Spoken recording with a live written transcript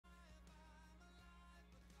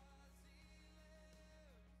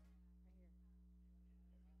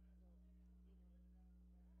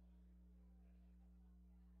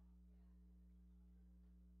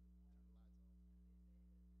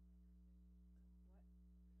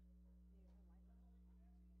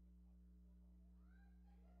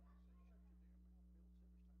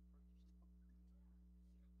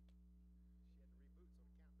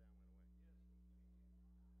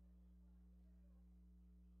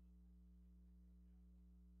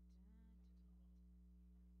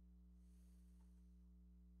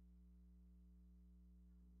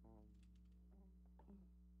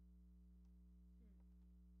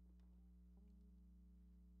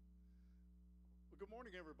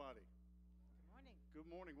morning, everybody. Good morning. Good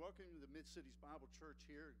morning. Welcome to the Mid-Cities Bible Church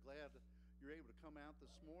here. Glad you're able to come out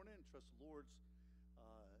this morning. Trust the Lord's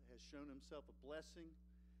has shown himself a blessing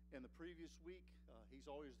in the previous week. He's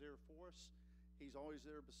always there for us. He's always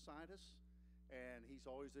there beside us, and he's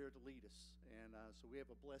always there to lead us. And so we have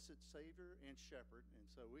a blessed Savior and Shepherd, and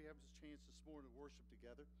so we have this chance this morning to worship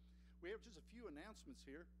together. We have just a few announcements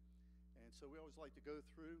here, and so we always like to go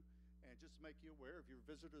through. And just to make you aware, if you're a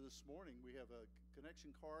visitor this morning, we have connection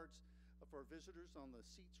cards for our visitors on the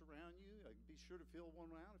seats around you. Be sure to fill one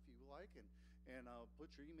out if you like, and put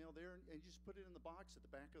your email there, and you just put it in the box at the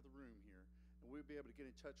back of the room here, and we'll be able to get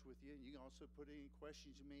in touch with you. And you can also put any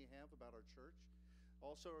questions you may have about our church.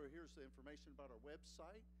 Also, here's the information about our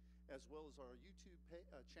website, as well as our YouTube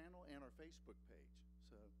channel and our Facebook page.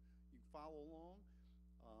 So you can follow along.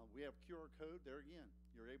 We have a QR code there again.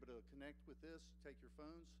 You're able to connect with this, take your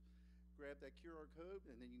phones, grab that QR code,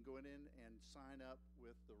 and then you can go in and sign up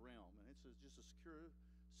with the Realm. And it's just a secure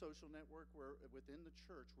social network where within the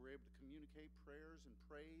church we're able to communicate prayers and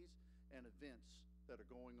praise and events that are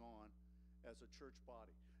going on as a church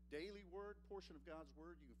body. Daily Word, portion of God's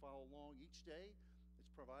Word, you can follow along each day.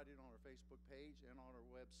 It's provided on our Facebook page and on our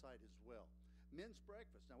website as well. Men's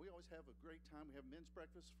breakfast. Now, we always have a great time. We have men's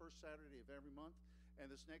breakfast first Saturday of every month,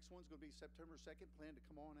 and this next one's going to be September 2nd. Plan to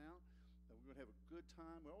come on out. We're going to have a good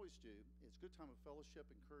time. We always do. It's a good time of fellowship,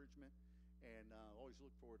 encouragement, and always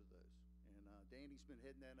look forward to those. And Danny's been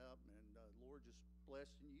heading that up, and the Lord just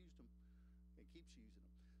blessed and used them and keeps using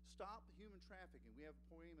them. Stop Human Trafficking. We have a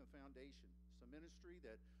Poema Foundation. It's a ministry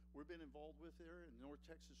that we've been involved with there in the North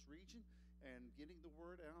Texas region and getting the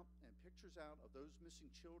word out and pictures out of those missing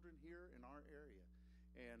children here in our area.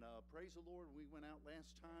 And praise the Lord, we went out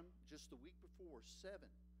last time, just the week before, seven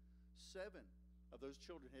of those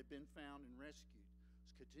children had been found and rescued.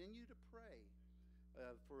 Let's continue to pray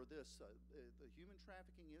for this. The human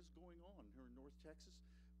trafficking is going on here in North Texas.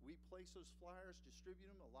 We place those flyers,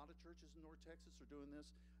 distribute them. A lot of churches in North Texas are doing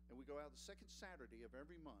this, and we go out the second Saturday of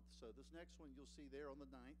every month. So this next one you'll see there on the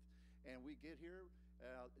 9th, and we get here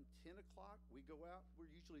at 10 o'clock. We go out.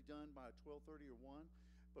 We're usually done by 12:30 or 1.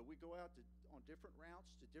 But we go out on different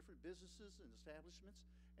routes to different businesses and establishments,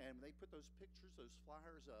 and they put those pictures, those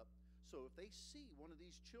flyers up. So if they see one of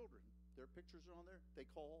these children, their pictures are on there, they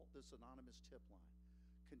call this anonymous tip line.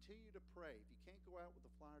 Continue to pray. If you can't go out with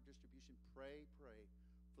the flyer distribution, pray for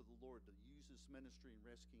the Lord to use this ministry in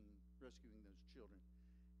rescuing those children.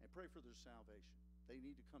 And pray for their salvation. They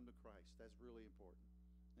need to come to Christ. That's really important.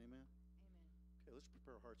 Amen? Amen. Okay, let's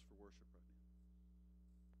prepare our hearts for worship right now.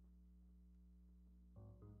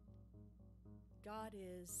 God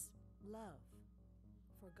is love,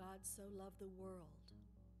 for God so loved the world,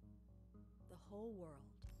 the whole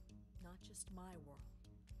world, not just my world.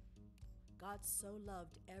 God so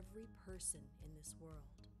loved every person in this world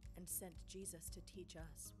and sent Jesus to teach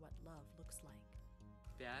us what love looks like.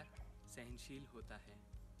 प्यार सहनशील होता है.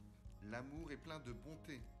 L'amour est plein de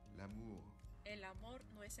bonté. L'amour. El amor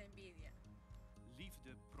no es envidia.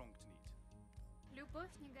 Liefde pronkt niet.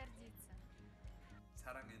 Любовь не гордится.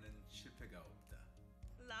 사랑에는 실패가 없다.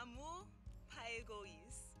 L'amour pas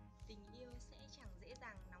égoïste. Tình yêu sẽ chẳng dễ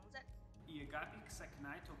dàng nóng giận. Iagapik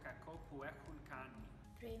saknaito kako puechun kani.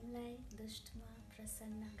 प्रेमलाई दुष्टमा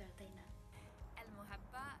प्रसन्न गर्दैन.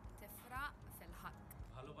 المحبة تفرح في الحق.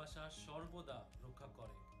 ভালোবাসা সর্বদা রক্ষা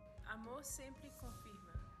করে. Amor sempre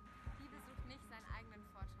confirma. Liebe sucht nicht seinen eigenen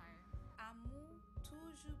Vorteil. Amour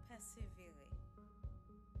toujours persévère.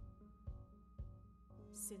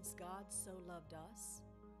 Since God so loved us,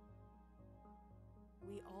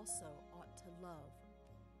 we also ought to love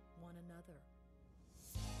one another.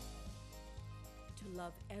 To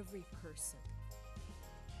love every person,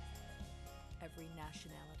 every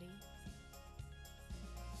nationality,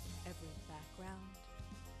 every background,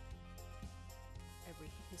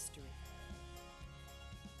 every history,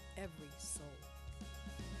 every soul.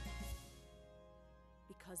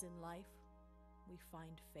 Because in life we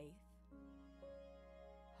find faith,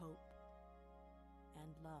 hope,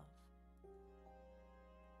 and love.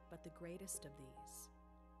 But the greatest of these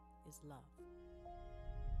is love.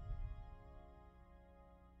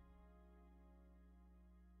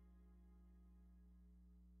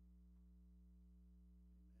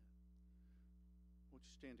 Won't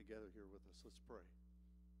you stand together here with us? Let's pray.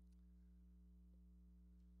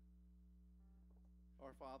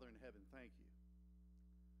 Our Father in heaven, thank you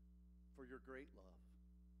for your great love.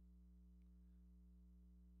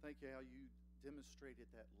 Thank you how you demonstrated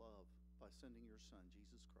that love by sending your Son,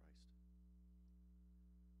 Jesus Christ.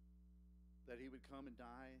 That he would come and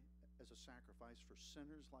die as a sacrifice for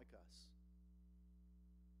sinners like us.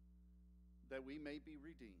 That we may be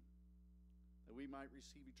redeemed. That we we might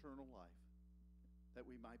receive eternal life, that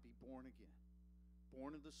we might be born again,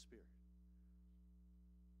 born of the Spirit.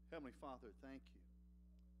 Heavenly Father, thank you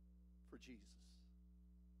for Jesus.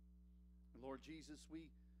 And Lord Jesus, we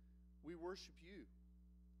worship you.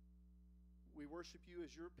 We worship you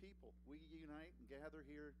as your people. We unite and gather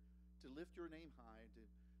here to lift your name high, to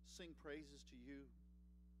sing praises to you,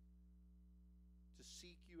 to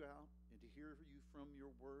seek you out and to hear you from your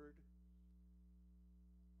word.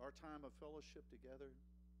 Our time of fellowship together.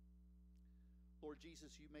 Lord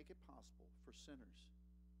Jesus, you make it possible for sinners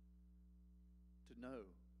to know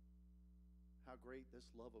how great this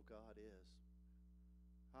love of God is,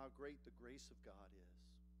 how great the grace of God is,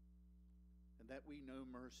 and that we know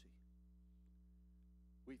mercy.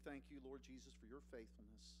 We thank you, Lord Jesus, for your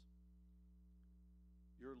faithfulness,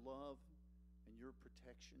 your love, and your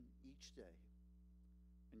protection each day,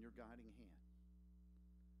 and your guiding hand.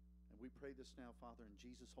 And we pray this now, Father, in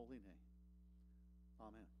Jesus' holy name.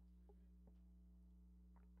 Amen.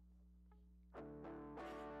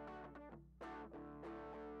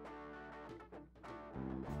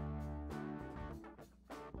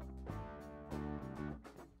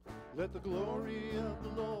 Let the glory of the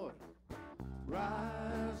Lord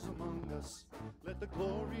rise among us. Let the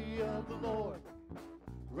glory of the Lord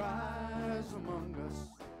rise among us.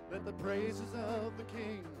 Let the praises of the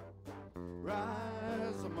King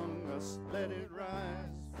rise among us. Let it rise.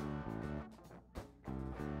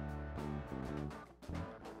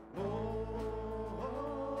 Oh,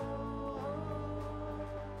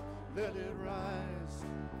 let it rise.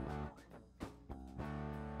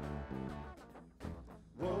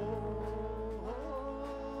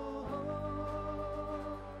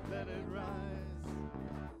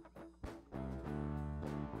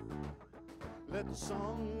 Let the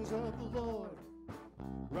songs of the Lord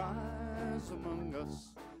rise among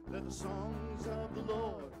us. Let the songs of the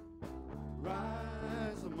Lord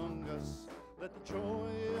rise among us. Let the joy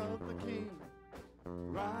of the King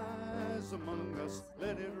rise among us.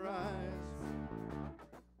 Let it rise.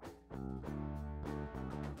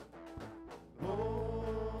 Oh,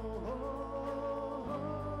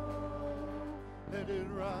 let it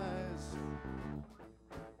rise.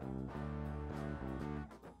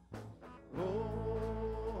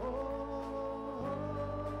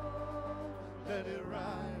 Let it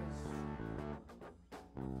rise.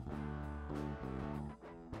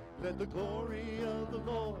 Let the glory of the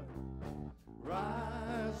Lord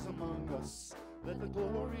rise among us. Let the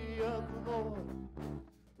glory of the Lord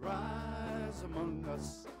rise among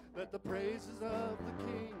us. Let the praises of the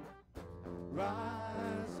King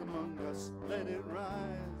rise among us. Let it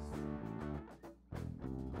rise.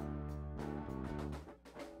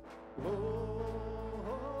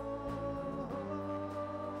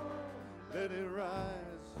 Let it rise.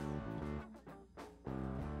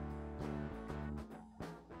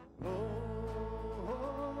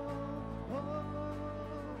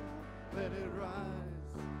 Let it rise.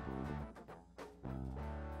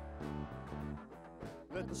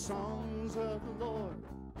 Let the songs of the Lord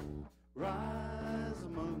rise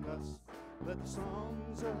among us. Let the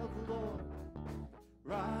songs of the Lord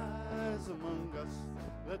rise among us.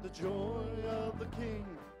 Let the joy of the King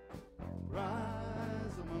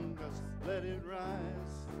rise among us. Let it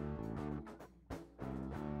rise.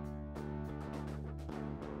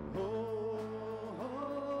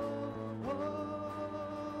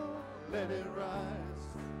 Let it rise.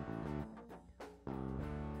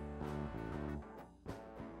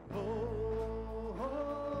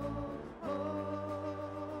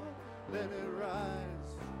 Let it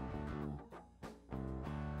rise.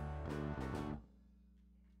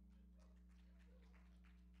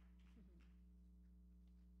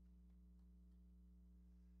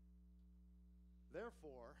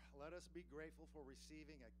 Therefore, let us be grateful for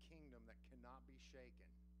receiving a kingdom that cannot be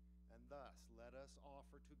shaken, and thus let us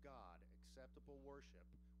offer to God acceptable worship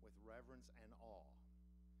with reverence and awe.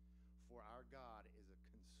 For our God is a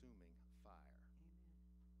consuming fire.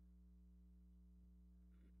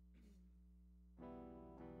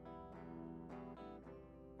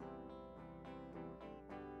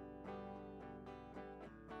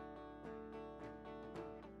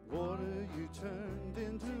 Water you turned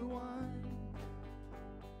into wine,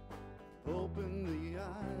 open the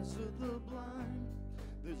eyes of the blind.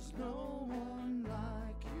 There's no one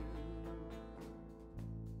like you,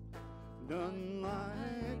 none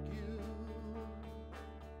like you.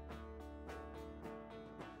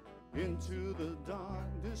 Into the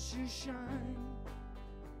darkness you shine,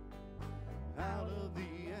 out of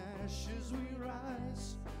the ashes we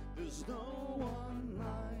rise. There's no one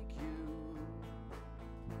like you,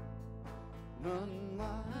 none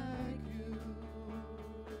like you.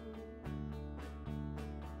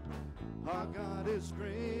 Our God is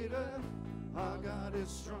greater, our God is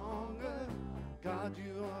stronger. God,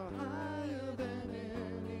 you are higher than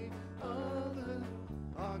any other.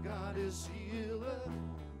 Our God is healer,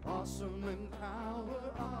 awesome in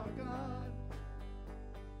power. Our God,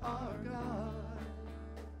 our God.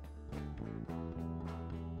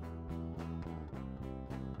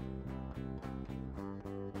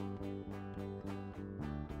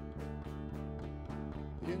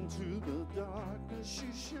 Into the darkness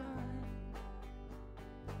you shine.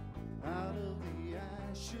 Out of the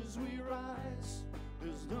ashes we rise.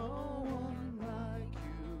 There's no one like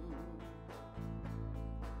you.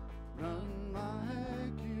 None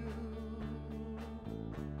like you.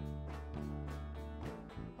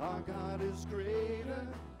 Our God is greater.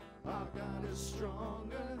 Our God is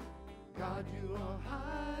stronger. God, you are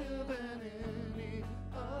higher than any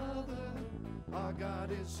other. Our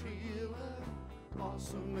God is healer,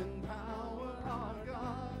 awesome in power. Our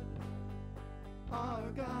God,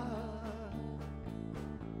 our God.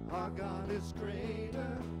 Our God is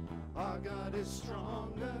greater, our God is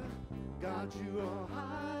stronger. God, you are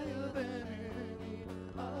higher than any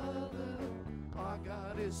other. Our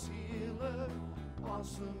God is healer,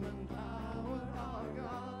 awesome in power. Our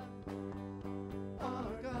God,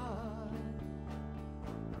 our God.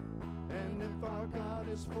 And if our God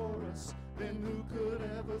is for us, then who could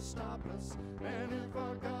ever stop us? And if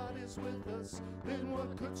our God is with us, then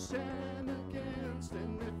what could stand against?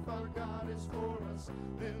 And if our God is for us,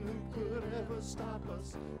 then who could ever stop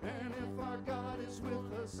us? And if our God is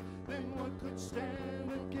with us, then what could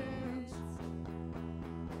stand against?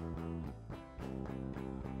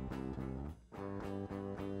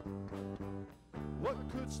 What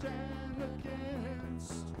could stand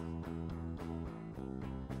against?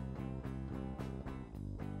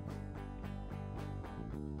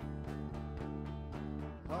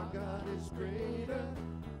 Our God is greater,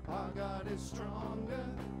 our God is stronger.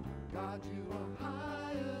 God, you are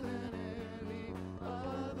higher than any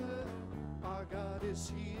other. Our God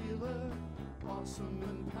is healer, awesome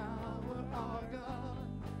in power. Our God,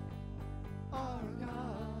 our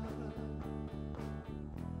God.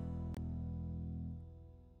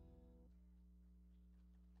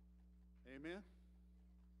 Amen.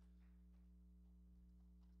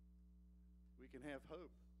 We can have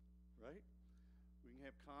hope, right? We can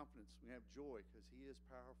have confidence. We can have joy because He is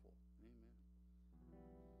powerful. Amen.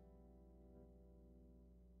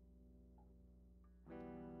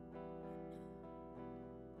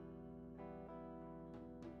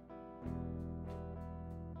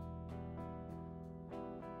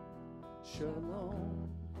 Shalom,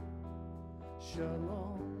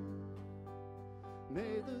 shalom.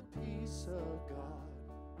 May the peace of God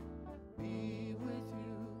be with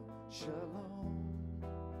you. Shalom,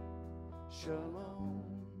 shalom.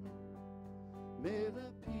 May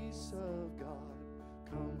the peace of God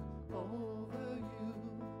come over you.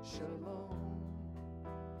 Shalom,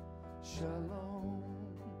 shalom,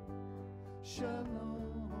 shalom,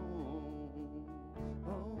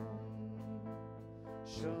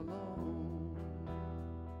 shalom.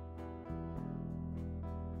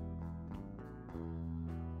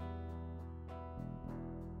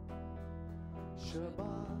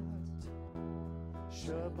 Shabbat,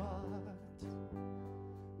 Shabbat.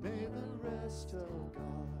 May the rest of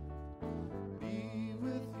God be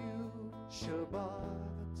with you.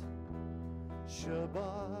 Shabbat,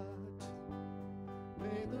 Shabbat.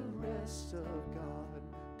 May the rest of God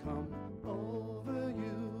come over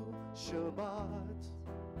you. Shabbat,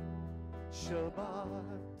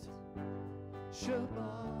 Shabbat,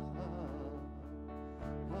 Shabbat,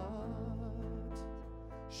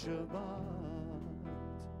 Shabbat.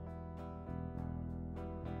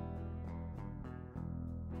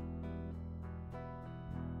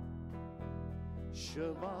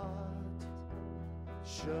 Shabbat,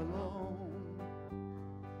 Shalom.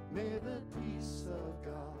 May the peace of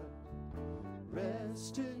God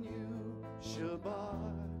rest in you.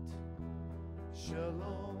 Shabbat,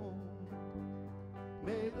 Shalom.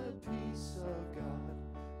 May the peace of God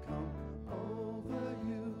come over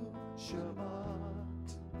you.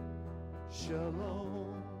 Shabbat,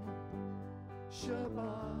 Shalom,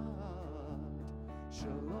 Shabbat,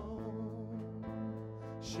 Shalom,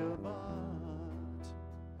 Shabbat,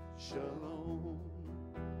 Shalom,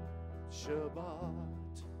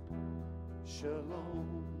 Shabbat,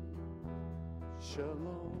 Shalom,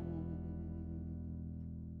 Shalom.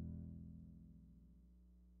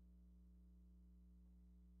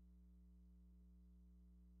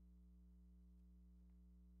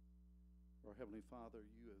 Our Heavenly Father,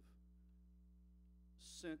 you have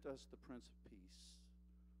sent us the Prince of Peace,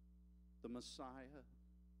 the Messiah,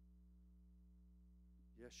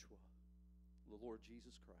 Yeshua. the Lord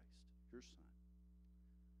Jesus Christ, your Son.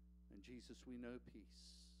 And Jesus, we know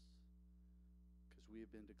peace because we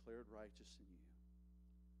have been declared righteous in you.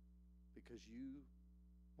 Because you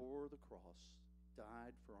bore the cross,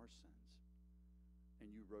 died for our sins, and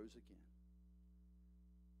you rose again.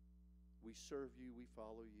 We serve you, we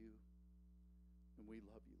follow you, and we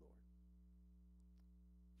love you, Lord.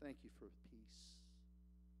 Thank you for peace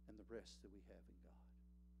and the rest that we have in God.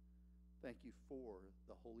 Thank you for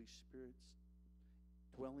the Holy Spirit's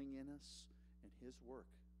dwelling in us and his work,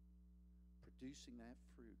 producing that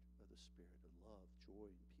fruit of the Spirit of love, joy,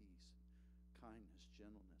 and peace, kindness,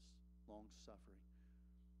 gentleness, long-suffering.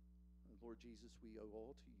 Lord Jesus, we owe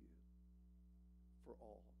all to you for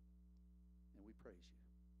all, and we praise you.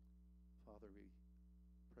 Father, we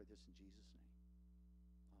pray this in Jesus' name.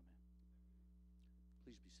 Amen.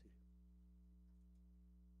 Please be seated.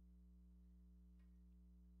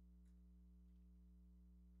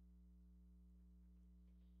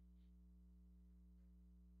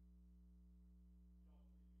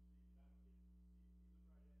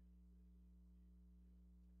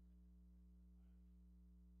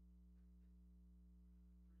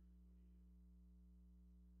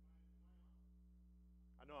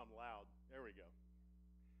 I know I'm loud. There we go.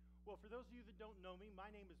 Well, for those of you that don't know me, my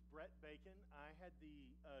name is Brett Bacon. I had the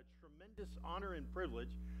tremendous honor and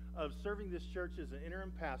privilege of serving this church as an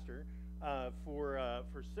interim pastor for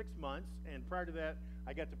 6 months, and prior to that,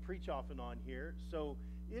 I got to preach off and on here. So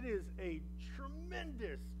it is a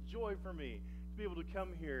tremendous joy for me to be able to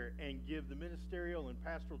come here and give the ministerial and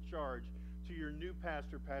pastoral charge to your new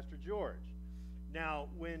pastor, Pastor George. Now,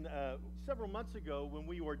 when several months ago, when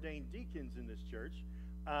we ordained deacons in this church,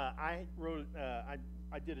 I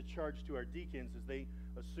did a charge to our deacons as they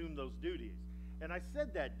assumed those duties. And I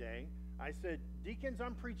said that day, I said, deacons,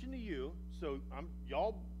 I'm preaching to you, so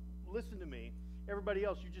y'all listen to me. Everybody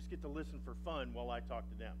else, you just get to listen for fun while I talk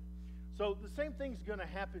to them. So the same thing's going to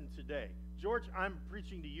happen today. George, I'm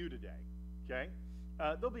preaching to you today, okay?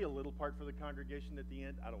 There'll be a little part for the congregation at the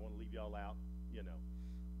end. I don't want to leave y'all out, you know.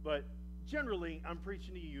 But generally, I'm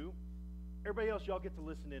preaching to you. Everybody else, y'all get to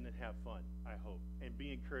listen in and have fun, I hope, and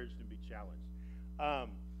be encouraged and be challenged.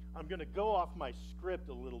 I'm going to go off my script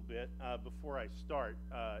a little bit before I start.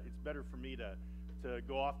 It's better for me to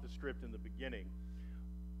go off the script in the beginning.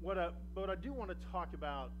 But I do want to talk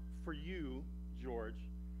about, for you, George,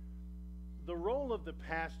 the role of the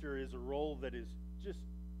pastor is a role that is just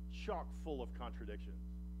chock full of contradictions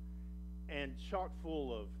and chock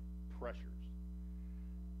full of pressures.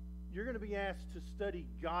 You're going to be asked to study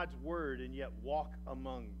God's word and yet walk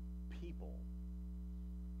among people.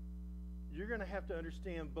 You're going to have to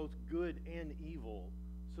understand both good and evil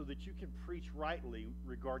so that you can preach rightly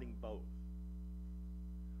regarding both.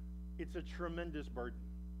 It's a tremendous burden.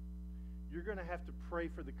 You're going to have to pray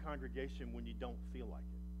for the congregation when you don't feel like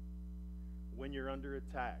it, when you're under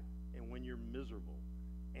attack, and when you're miserable,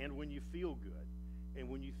 and when you feel good, and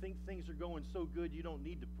when you think things are going so good you don't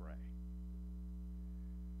need to pray.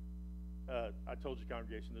 I told you,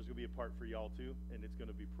 congregation, there's going to be a part for y'all too, and it's going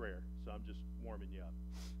to be prayer. So I'm just warming you up.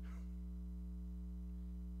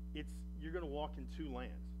 You're going to walk in two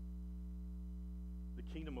lands, the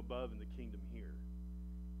kingdom above and the kingdom here.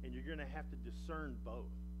 And you're going to have to discern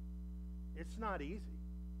both. It's not easy.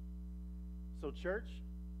 So church,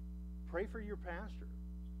 pray for your pastor,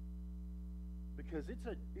 because it's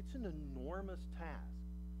an enormous task.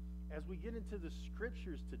 As we get into the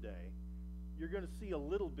scriptures today, you're going to see a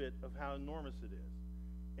little bit of how enormous it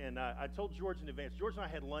is. And I told George in advance. George and I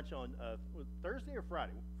had lunch on Thursday or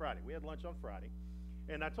Friday? Friday. We had lunch on Friday.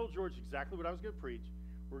 And I told George exactly what I was going to preach.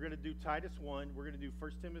 We're going to do Titus 1. We're going to do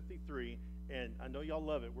 1 Timothy 3. And I know y'all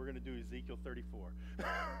love it. We're going to do Ezekiel 34.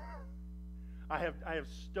 I have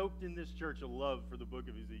stoked in this church a love for the book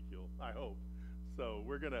of Ezekiel, I hope. So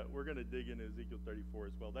we're gonna dig into Ezekiel 34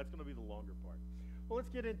 as well. That's going to be the longer part. Well, let's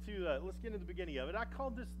get into the beginning of it. I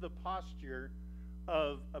called this the posture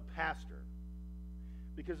of a pastor,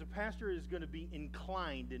 because a pastor is going to be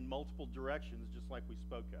inclined in multiple directions, just like we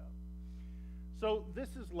spoke of. So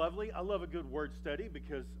this is lovely. I love a good word study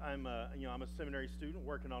because I'm a seminary student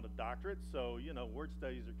working on a doctorate. So word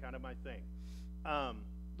studies are kind of my thing.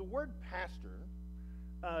 The word pastor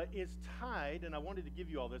is tied, and I wanted to give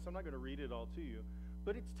you all this. I'm not going to read it all to you,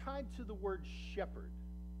 but it's tied to the word shepherd.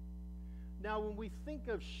 Now, when we think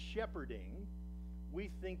of shepherding, we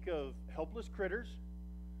think of helpless critters.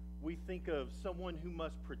 We think of someone who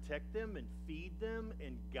must protect them and feed them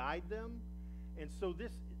and guide them. And so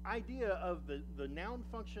this idea of the noun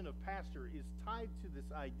function of pastor is tied to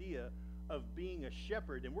this idea of being a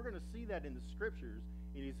shepherd. And we're going to see that in the scriptures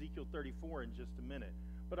in Ezekiel 34 in just a minute.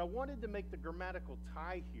 But I wanted to make the grammatical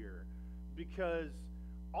tie here because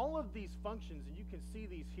all of these functions, and you can see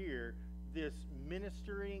these here, this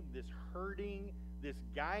ministering, this herding, this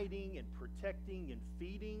guiding and protecting and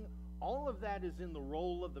feeding, all of that is in the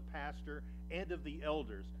role of the pastor and of the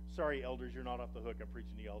elders. Sorry, elders, you're not off the hook. I'm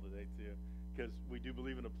preaching to y'all today too, because we do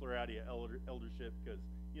believe in a plurality of eldership, because,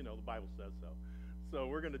 you know, the Bible says so. So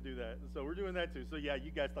we're going to do that. So we're doing that too. So yeah, you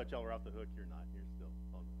guys thought y'all were off the hook. You're not. You're still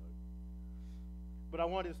on the hook. But I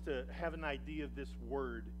want us to have an idea of this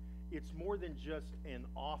word. It's more than just an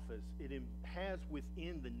office. It has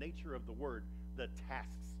within the nature of the word the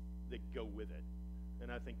tasks that go with it. And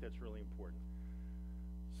I think that's really important.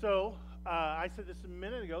 So I said this a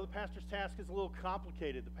minute ago. The pastor's task is a little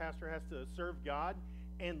complicated. The pastor has to serve God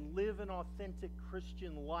and live an authentic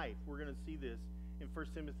Christian life. We're going to see this in 1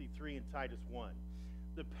 Timothy 3 and Titus 1.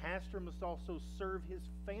 The pastor must also serve his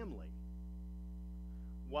family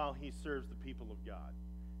while he serves the people of God.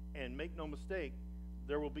 And make no mistake,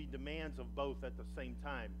 there will be demands of both at the same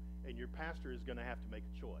time, and your pastor is going to have to make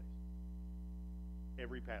a choice.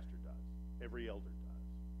 Every pastor does. Every elder does.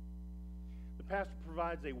 The pastor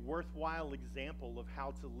provides a worthwhile example of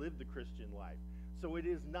how to live the Christian life. So it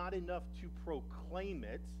is not enough to proclaim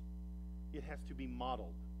it. It has to be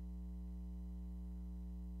modeled.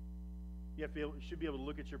 You should be able to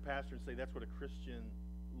look at your pastor and say, that's what a Christian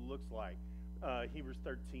looks like. Hebrews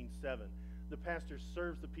 13:7. The pastor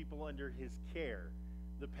serves the people under his care.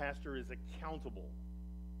 The pastor is accountable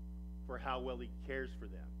for how well he cares for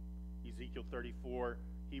them. Ezekiel 34,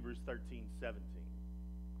 Hebrews 13:17.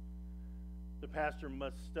 The pastor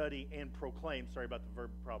must study and proclaim. Sorry about the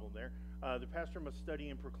verb problem there. The pastor must study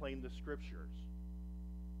and proclaim the scriptures.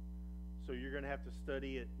 So you're going to have to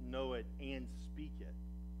study it, know it, and speak it.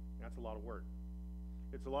 That's a lot of work.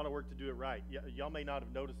 It's a lot of work to do it right. Y'all may not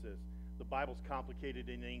have noticed this. The Bible's complicated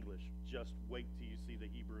in English. Just wait till you see the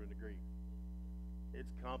Hebrew and the Greek.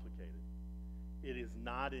 It's complicated. It is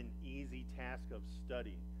not an easy task of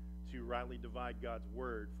study to rightly divide God's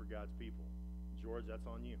word for God's people. George, that's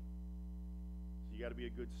on you. So you got to be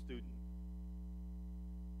a good student.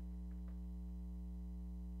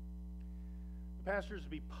 The pastor is to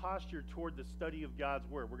be postured toward the study of God's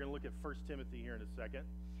word. We're going to look at 1 Timothy here in a second.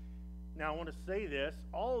 Now, I want to say this.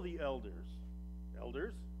 All the elders,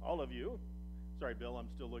 all of you. Sorry, Bill, I'm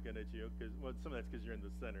still looking at you. Well, some of that's because you're in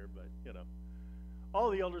the center, but, you know. All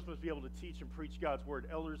the elders must be able to teach and preach God's word.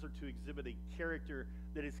 Elders are to exhibit a character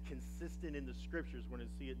that is consistent in the scriptures. We're going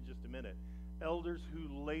to see it in just a minute. Elders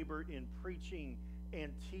who labor in preaching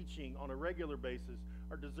and teaching on a regular basis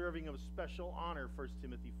are deserving of special honor, 1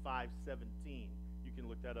 Timothy 5:17. You can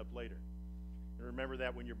look that up later. And remember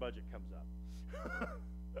that when your budget comes up.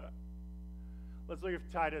 Let's look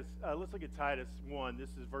at Titus. Let's look at Titus 1.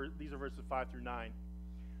 These are verses 5 through 9.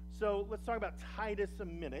 So let's talk about Titus a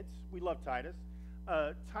minute. We love Titus.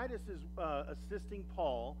 Titus is assisting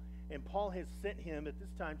Paul, and Paul has sent him at this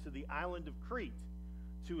time to the island of Crete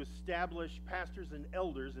to establish pastors and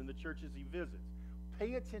elders in the churches he visits.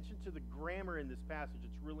 Pay attention to the grammar in this passage.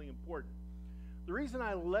 It's really important. The reason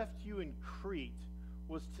I left you in Crete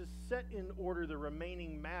was to set in order the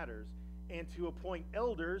remaining matters and to appoint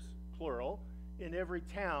elders, plural, in every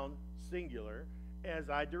town, singular, as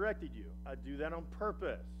I directed you. I do that on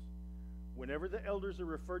purpose. Whenever the elders are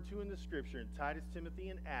referred to in the scripture, in Titus, Timothy,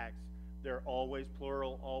 and Acts, they're always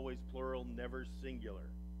plural, never singular.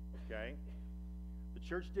 Okay? The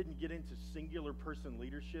church didn't get into singular person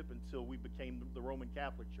leadership until we became the Roman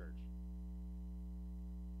Catholic Church.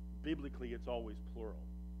 Biblically, it's always plural.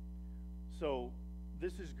 So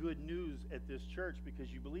this is good news at this church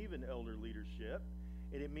because you believe in elder leadership,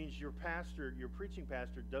 and it means your pastor, your preaching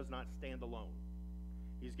pastor, does not stand alone.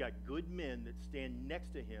 He's got good men that stand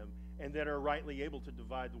next to him and that are rightly able to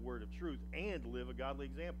divide the word of truth and live a godly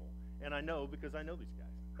example. And I know because I know these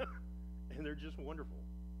guys. And they're just wonderful.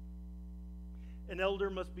 An elder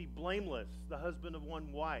must be blameless, the husband of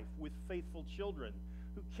one wife, with faithful children,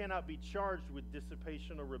 who cannot be charged with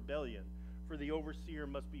dissipation or rebellion. For the overseer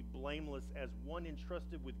must be blameless as one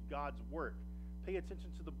entrusted with God's work. Pay attention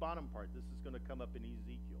to the bottom part. This is going to come up in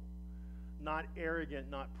Ezekiel. Not arrogant,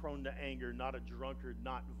 not prone to anger, not a drunkard,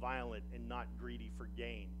 not violent, and not greedy for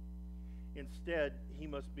gain. Instead, he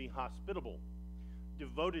must be hospitable,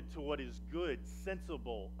 devoted to what is good,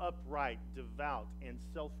 sensible, upright, devout, and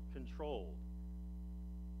self-controlled.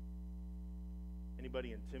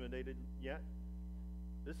 Anybody intimidated yet?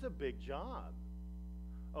 This is a big job.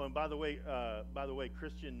 Oh, and by the way,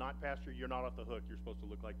 Christian, not pastor, you're not off the hook. You're supposed to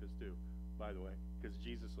look like this too, by the way, because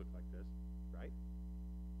Jesus looked like this, right?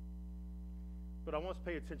 But I want us to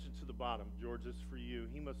pay attention to the bottom. George, this is for you.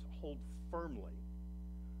 He must hold firmly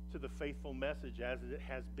to the faithful message as it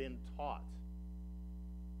has been taught.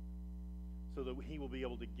 so that he will be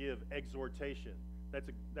able to give exhortation.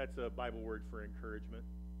 That's a Bible word for encouragement,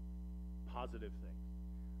 positive things.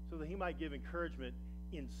 So that he might give encouragement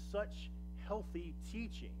in such healthy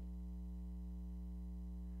teaching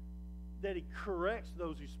that he corrects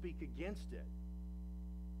those who speak against it.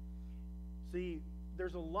 See,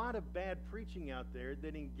 there's a lot of bad preaching out there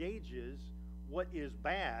that engages what is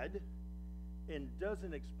bad and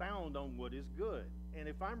doesn't expound on what is good. And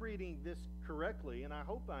if I'm reading this correctly, and I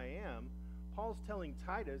hope I am, Paul's telling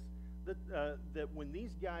Titus that when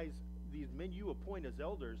these guys, these men you appoint as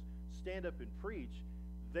elders, stand up and preach,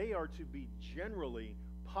 they are to be generally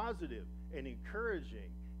positive and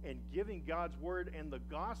encouraging and giving God's word and the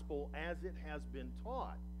gospel as it has been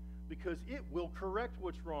taught, because it will correct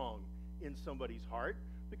what's wrong in somebody's heart,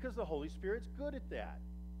 because the Holy Spirit's good at that.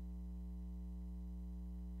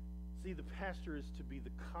 See, the pastor is to be the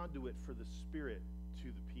conduit for the Spirit to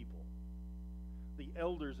the people. The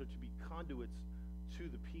elders are to be conduits to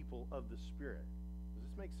the people of the Spirit. Does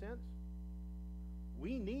this make sense?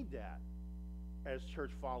 We need that as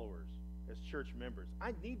church followers, as church members.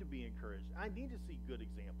 I need to be encouraged. I need to see good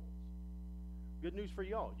examples. Good news for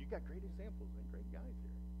y'all. You got great examples and great guys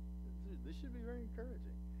here. This should be very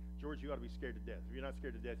encouraging. George, you ought to be scared to death. If you're not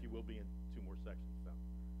scared to death, you will be in 2 more sections. So.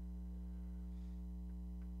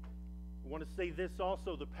 I want to say this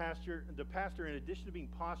also, the pastor, in addition to being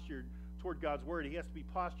postured toward God's word, he has to be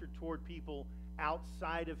postured toward people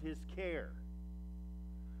outside of his care.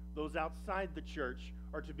 Those outside the church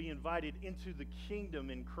are to be invited into the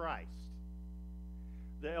kingdom in Christ.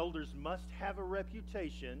 The elders must have a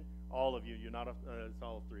reputation. All of you, you're not, it's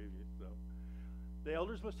all 3 of you. So, the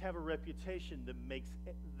elders must have a reputation that makes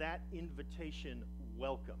that invitation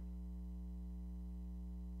welcome.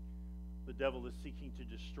 The devil is seeking to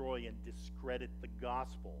destroy and discredit the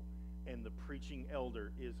gospel, and the preaching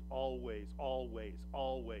elder is always, always,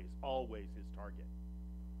 always, always his target.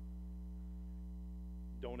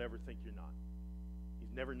 Don't ever think you're not.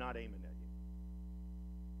 He's never not aiming at you.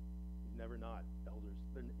 He's never not, elders.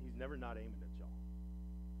 He's never not aiming at y'all.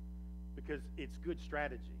 Because it's good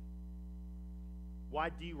strategy. Why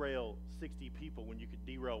derail 60 people when you could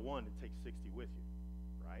derail one and take 60 with you,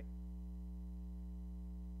 right?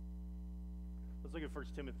 Let's look at 1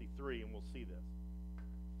 Timothy 3 and we'll see this.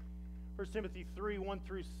 1 Timothy 3, 1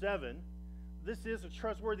 through 7. This is a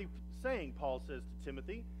trustworthy saying, Paul says to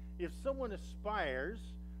Timothy. If someone aspires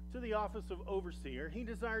to the office of overseer, he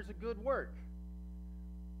desires a good work.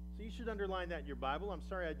 So you should underline that in your Bible. I'm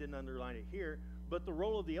sorry I didn't underline it here, but the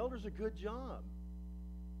role of the elder is a good job.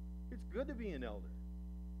 It's good to be an elder,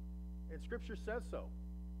 and Scripture says so.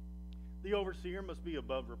 The overseer must be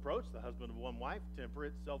above reproach, the husband of one wife,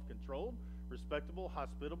 temperate, self-controlled, respectable,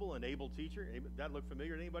 hospitable, and able teacher. That look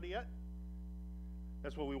familiar to anybody yet?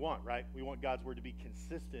 That's what we want, right? We want God's word to be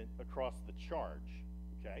consistent across the charge,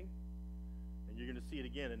 okay? And you're going to see it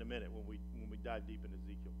again in a minute when we dive deep into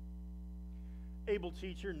Ezekiel. Able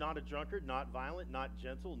teacher, not a drunkard, not violent, not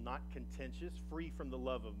gentle, not contentious, free from the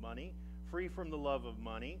love of money. Free from the love of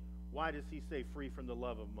money. Why does he say free from the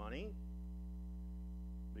love of money?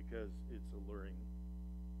 Because it's alluring.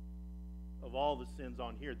 Of all the sins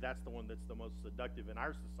on here, that's the one that's the most seductive in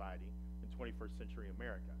our society in 21st century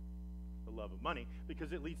America. The love of money,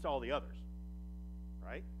 because it leads to all the others,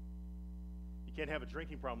 right? You can't have a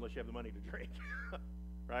drinking problem unless you have the money to drink,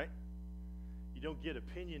 right? You don't get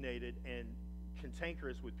opinionated and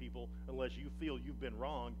cantankerous with people unless you feel you've been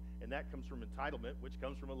wronged, and that comes from entitlement, which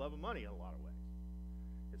comes from a love of money in a lot of ways.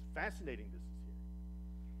 It's fascinating this is here.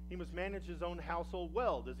 He must manage his own household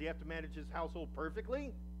well. Does he have to manage his household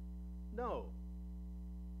perfectly? No.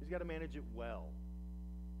 He's got to manage it well.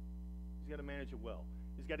 He's got to manage it well.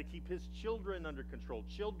 He's got to keep his children under control.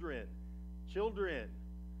 Children.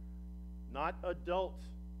 Not adult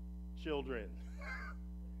children.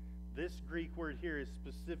 This Greek word here is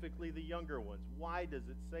specifically the younger ones. Why does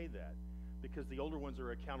it say that? Because the older ones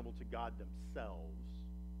are accountable to God themselves.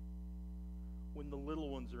 When the little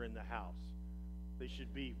ones are in the house, they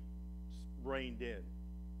should be reined in.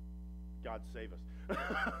 God save us.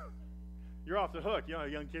 You're off the hook. You know,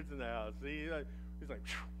 young kids in the house. See, he's like,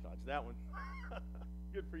 dodge that one.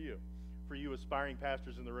 Good for you. For you aspiring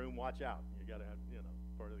pastors in the room, watch out. You got to have,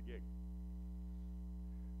 part of the gig.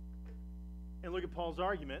 And look at Paul's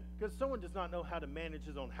argument. Because someone does not know how to manage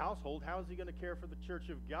his own household, how is he going to care for the church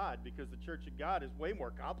of God? Because the church of God is way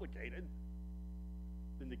more complicated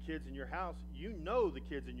than the kids in your house. You know the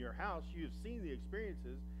kids in your house. You have seen the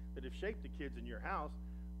experiences that have shaped the kids in your house.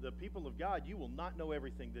 The people of God, you will not know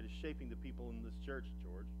everything that is shaping the people in this church,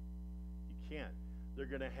 George. You can't. They're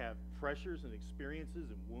going to have pressures and experiences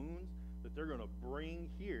and wounds that they're going to bring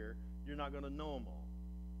here. You're not going to know them all,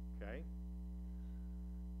 okay?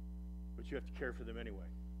 but you have to care for them anyway.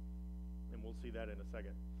 And we'll see that in a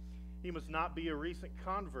second. He must not be a recent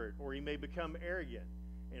convert, or he may become arrogant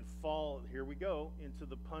and fall, here we go, into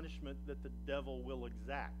the punishment that the devil will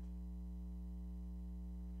exact.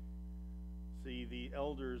 See, the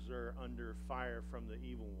elders are under fire from the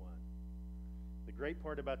evil one. The great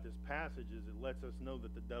part about this passage is it lets us know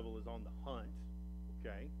that the devil is on the hunt,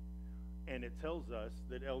 okay? And it tells us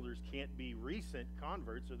that elders can't be recent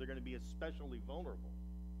converts or they're going to be especially vulnerable.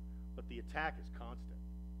 But the attack is constant.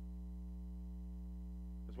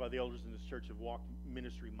 That's why the elders in this church have walked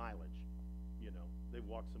ministry mileage. They've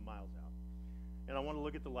walked some miles out. And I want to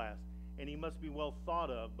look at the last. And he must be well thought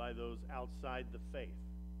of by those outside the faith,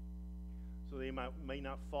 so they may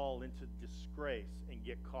not fall into disgrace and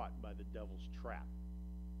get caught by the devil's trap.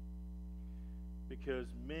 Because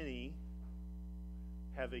many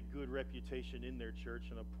have a good reputation in their church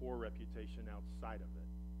and a poor reputation outside of it.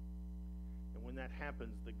 And when that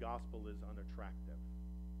happens, the gospel is unattractive.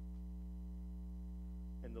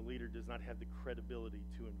 And the leader does not have the credibility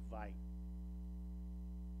to invite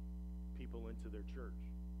people into their church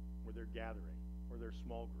or their gathering or their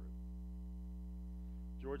small group.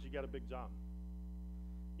 George, you got a big job.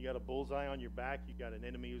 You got a bullseye on your back. You got an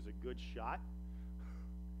enemy who's a good shot.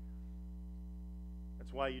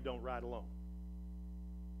 That's why you don't ride alone.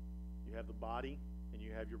 You have the body and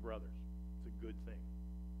you have your brothers. It's a good thing.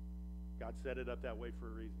 God set it up that way for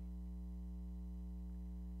a reason.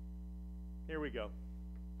 Here we go.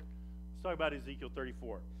 Let's talk about Ezekiel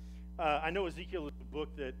 34. I know Ezekiel is a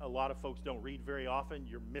book that a lot of folks don't read very often.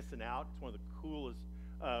 You're missing out. It's one of the coolest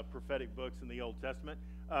prophetic books in the Old Testament.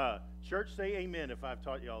 Church, say amen if I've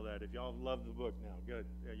taught you all that. If y'all love the book now. Good.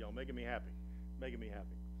 Y'all making me happy. Making me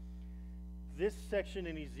happy. This section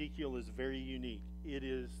in Ezekiel is very unique. It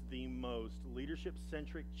is the most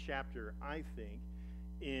leadership-centric chapter, I think,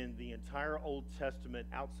 in the entire Old Testament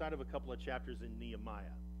outside of a couple of chapters in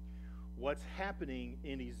Nehemiah. What's happening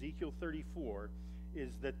in Ezekiel 34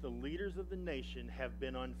 is that the leaders of the nation have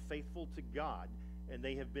been unfaithful to God, and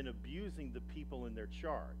they have been abusing the people in their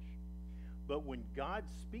charge. But when God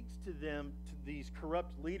speaks to them, to these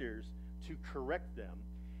corrupt leaders, to correct them,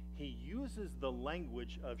 he uses the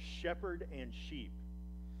language of shepherd and sheep,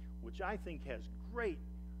 which I think has great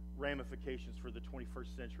ramifications for the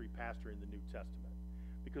 21st century pastor in the New Testament.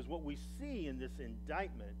 Because what we see in this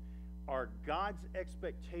indictment are God's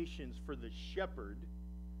expectations for the shepherd,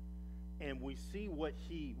 and we see what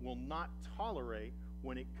he will not tolerate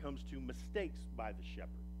when it comes to mistakes by the shepherd.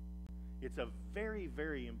 It's a very,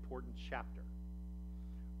 very important chapter.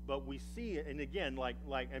 But we see it, and again,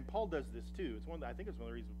 and Paul does this too. I think it's one of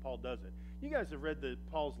the reasons Paul does it. You guys have read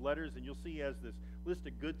Paul's letters, and you'll see he has this list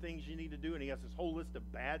of good things you need to do, and he has this whole list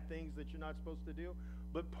of bad things that you're not supposed to do.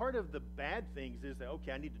 But part of the bad things is that,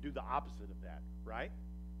 okay, I need to do the opposite of that, right?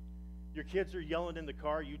 Your kids are yelling in the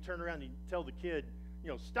car. You turn around and you tell the kid,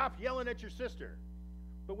 stop yelling at your sister.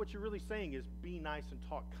 But what you're really saying is be nice and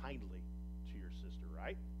talk kindly to your sister,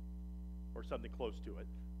 right? Or something close to it.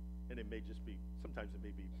 And it may just be, sometimes it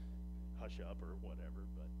may be hush up or whatever.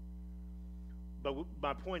 But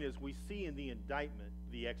my point is we see in the indictment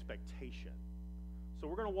the expectation. So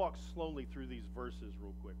we're going to walk slowly through these verses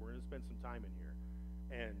real quick. We're going to spend some time in here.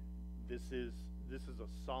 And this is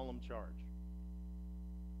a solemn charge.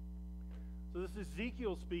 So this is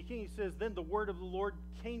Ezekiel speaking. He says, "Then the word of the Lord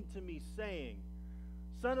came to me, saying,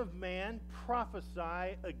 Son of man,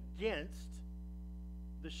 prophesy against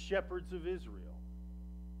the shepherds of Israel."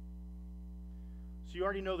 So you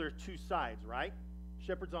already know there's two sides, right?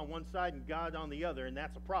 Shepherds on one side and God on the other, and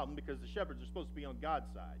that's a problem because the shepherds are supposed to be on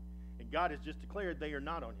God's side. And God has just declared they are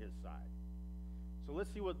not on his side. So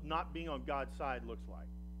let's see what not being on God's side looks like.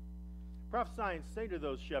 "Prophesy and say to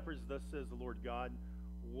those shepherds, thus says the Lord God,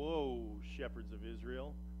 Woe, shepherds of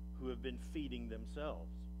Israel, who have been feeding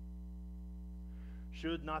themselves.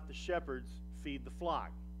 Should not the shepherds feed the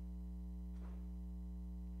flock?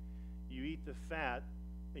 You eat the fat,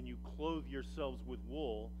 and you clothe yourselves with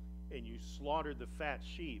wool, and you slaughter the fat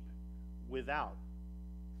sheep without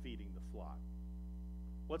feeding the flock."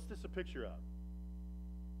 What's this a picture of?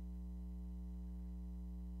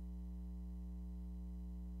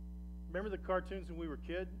 Remember the cartoons when we were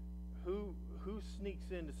kids? Who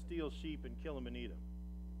sneaks in to steal sheep and kill them and eat them?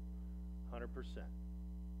 100%.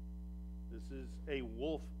 This is a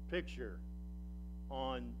wolf picture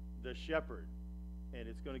on the shepherd, and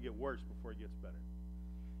it's going to get worse before it gets better.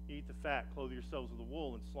 "You eat the fat, clothe yourselves with the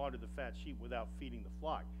wool, and slaughter the fat sheep without feeding the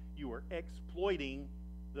flock." You are exploiting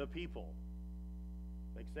the people.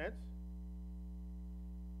 Make sense?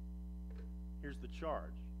 Here's the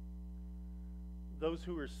charge. "Those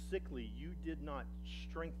who are sickly you did not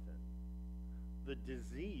strengthen. The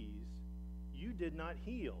disease you did not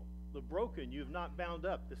heal. The broken you have not bound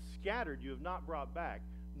up. The scattered you have not brought back,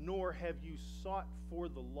 nor have you sought for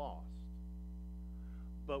the lost.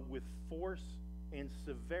 But with force and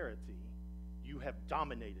severity you have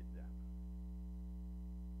dominated them.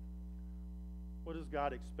 What does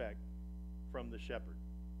God expect from the shepherd?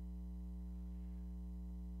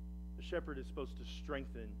 The shepherd is supposed to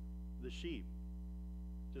strengthen the sheep,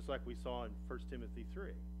 just like we saw in 1 Timothy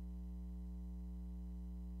 3.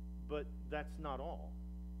 But that's not all.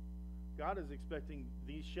 God is expecting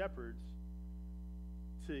these shepherds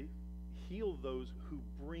to heal those who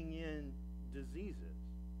bring in diseases.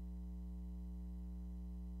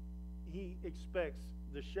 He expects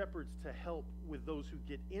the shepherds to help with those who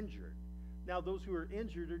get injured. Now, those who are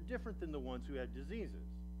injured are different than the ones who have diseases.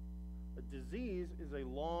 A disease is a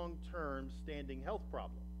long-term standing health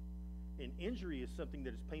problem. An injury is something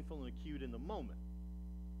that is painful and acute in the moment,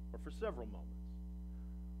 or for several moments.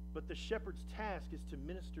 But the shepherd's task is to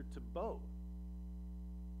minister to both.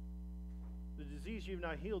 The disease you have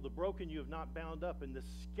not healed, the broken you have not bound up, and the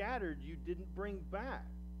scattered you didn't bring back.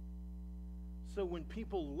 So when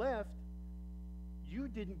people left, you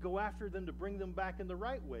didn't go after them to bring them back in the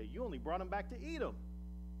right way. You only brought them back to eat them.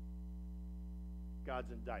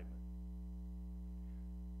 God's indictment.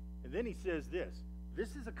 And then he says this.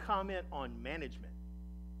 This is a comment on management.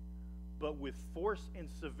 But with force and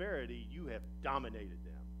severity, you have dominated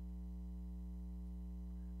them.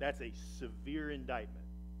 That's a severe indictment.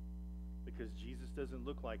 Because Jesus doesn't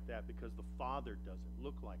look like that, because the Father doesn't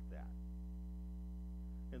look like that.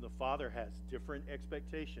 And the Father has different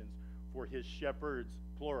expectations for his shepherds,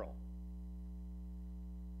 plural.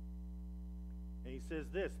 And he says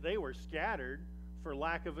this, they were scattered for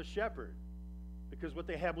lack of a shepherd, because what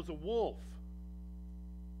they had was a wolf.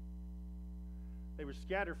 They were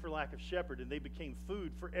scattered for lack of shepherd, and they became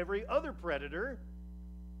food for every other predator,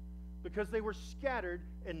 because they were scattered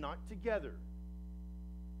and not together.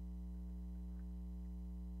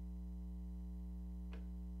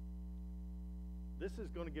 This is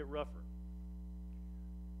going to get rougher.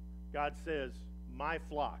 God says, my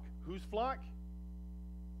flock. Whose flock?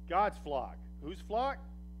 God's flock. Whose flock?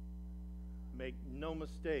 Make no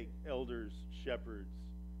mistake, elders, shepherds.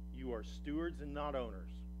 You are stewards and not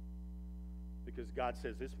owners. Because God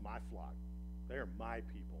says, it's my flock. They're my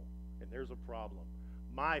people. And there's a problem.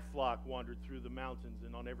 My flock wandered through the mountains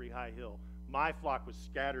and on every high hill. My flock was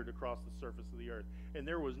scattered across the surface of the earth. And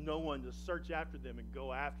there was no one to search after them and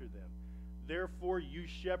go after them. Therefore, you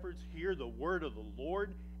shepherds, hear the word of the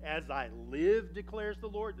Lord. As I live, declares the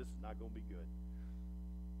Lord. This is not going to be good.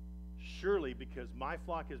 Surely, because my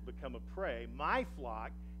flock has become a prey, my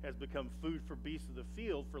flock has become food for beasts of the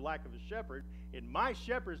field for lack of a shepherd, and my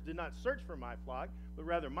shepherds did not search for my flock, but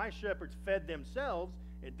rather my shepherds fed themselves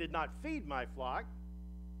and did not feed my flock.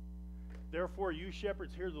 Therefore, you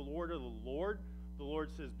shepherds, hear the word of the Lord. The Lord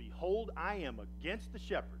says, behold, I am against the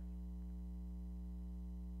shepherd.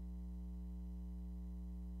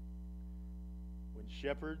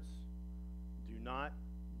 Shepherds do not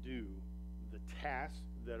do the tasks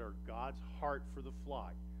that are God's heart for the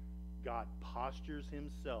flock. God postures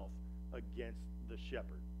himself against the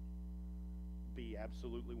shepherd. Be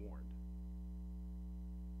absolutely warned.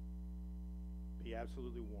 Be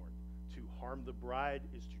absolutely warned. To harm the bride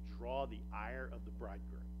is to draw the ire of the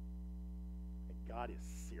bridegroom. And God is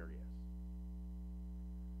serious.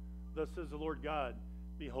 Thus says the Lord God,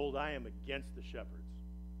 behold, I am against the shepherds.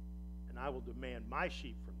 And I will demand my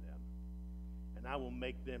sheep from them, and I will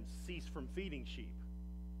make them cease from feeding sheep.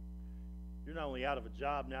 You're not only out of a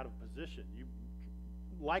job and out of a position, you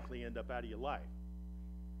likely end up out of your life.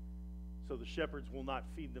 So the shepherds will not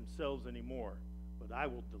feed themselves anymore, but I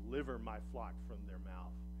will deliver my flock from their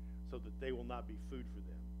mouth, so that they will not be food for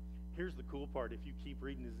them. Here's the cool part. If you keep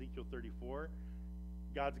reading Ezekiel 34,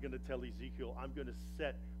 God's going to tell Ezekiel, I'm going to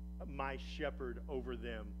set my shepherd over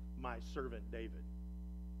them, my servant David.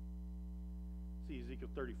 See, Ezekiel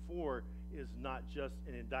 34 is not just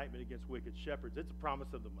an indictment against wicked shepherds. It's a promise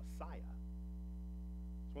of the Messiah.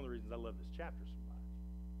 It's one of the reasons I love this chapter so much.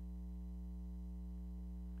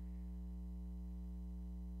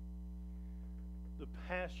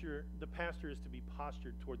 The pastor is to be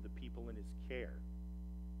postured toward the people in his care.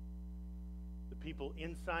 The people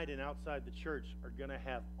inside and outside the church are going to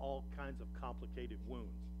have all kinds of complicated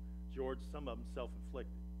wounds. George, some of them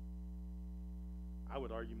self-inflicted. I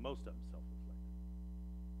would argue most of them self-inflicted.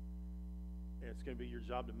 And it's going to be your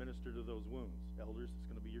job to minister to those wounds. Elders, it's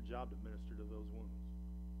going to be your job to minister to those wounds.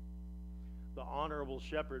 The honorable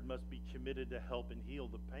shepherd must be committed to help and heal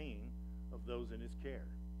the pain of those in his care.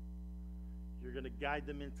 You're going to guide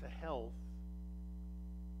them into health.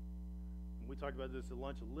 We talked about this at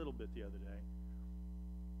lunch a little bit the other day.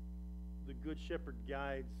 The Good Shepherd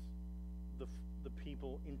guides the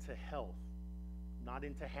people into health, not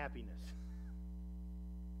into happiness,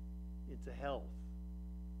 into health.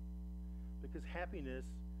 Because happiness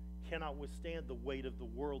cannot withstand the weight of the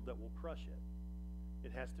world that will crush it.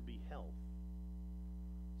 It has to be health.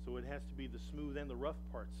 So it has to be the smooth and the rough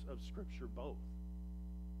parts of Scripture both.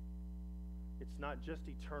 It's not just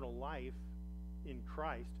eternal life in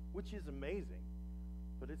Christ, which is amazing,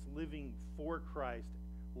 but it's living for Christ,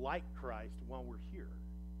 like Christ, while we're here.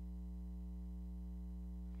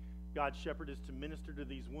 God's shepherd is to minister to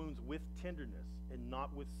these wounds with tenderness and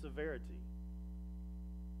not with severity.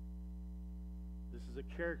 This is a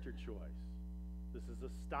character choice. This is a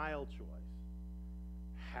style choice.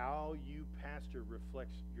 How you pastor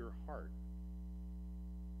reflects your heart.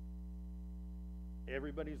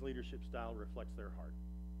 Everybody's leadership style reflects their heart.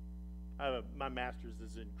 My master's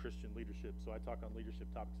is in Christian leadership, so I talk on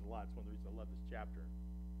leadership topics a lot. It's one of the reasons I love this chapter.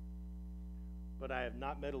 But I have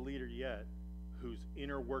not met a leader yet whose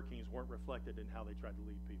inner workings weren't reflected in how they tried to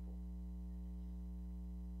lead people.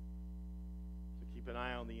 So keep an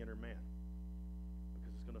eye on the inner man,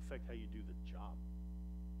 because it's going to affect how you do the job.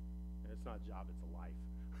 And it's not a job, it's a life.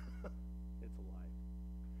 It's a life.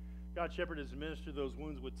 God's shepherd is to minister those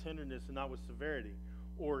wounds with tenderness and not with severity,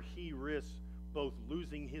 or he risks both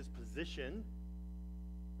losing his position,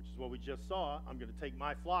 which is what we just saw. I'm going to take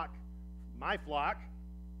my flock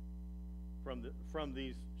from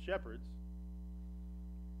these shepherds.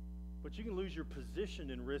 But you can lose your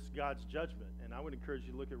position and risk God's judgment. And I would encourage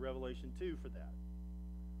you to look at Revelation 2 for that.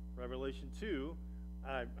 Revelation 2,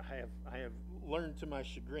 I have learned to my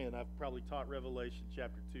chagrin. I've probably taught Revelation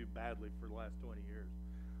chapter 2 badly for the last 20 years.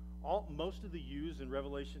 Most of the yous in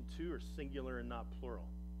Revelation 2 are singular and not plural.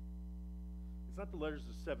 It's not the letters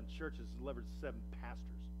of 7 churches, it's the letters of 7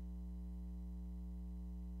 pastors.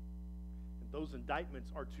 And those indictments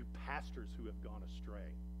are to pastors who have gone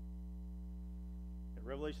astray. In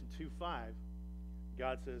Revelation 2:5,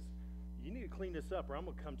 God says, you need to clean this up or I'm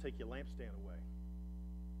going to come take your lampstand away.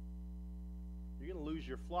 You're going to lose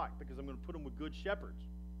your flock because I'm going to put them with good shepherds.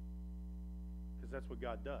 Because that's what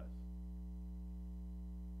God does.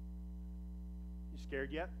 You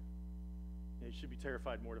scared yet? Yeah, you should be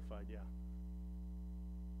terrified, mortified, yeah.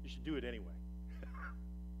 You should do it anyway.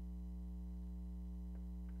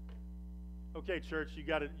 Okay, church, you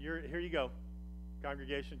got it. Here you go.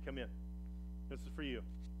 Congregation, come in. This is for you.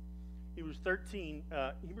 Hebrews 13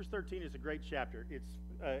 is a great chapter.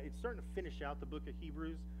 It's starting to finish out the book of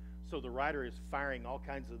Hebrews, so the writer is firing all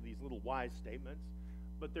kinds of these little wise statements,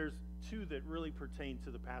 but there's 2 that really pertain to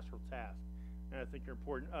the pastoral task, and I think are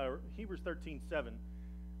important. Hebrews 13:7,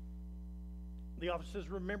 the author says,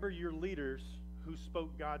 remember your leaders who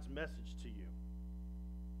spoke God's message to you.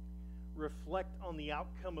 Reflect on the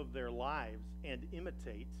outcome of their lives and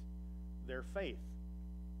imitate their faith.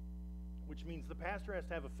 Which means the pastor has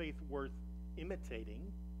to have a faith worth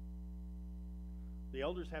imitating. The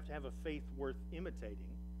elders have to have a faith worth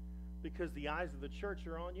imitating because the eyes of the church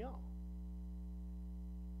are on y'all.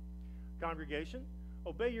 Congregation,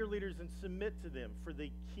 obey your leaders and submit to them, for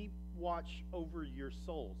they keep watch over your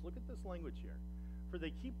souls. Look at this language here. For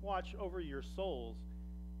they keep watch over your souls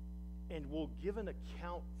and will give an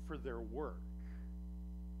account for their work.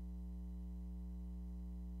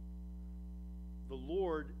 The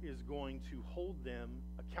Lord is going to hold them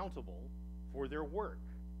accountable for their work.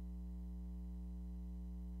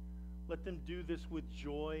 Let them do this with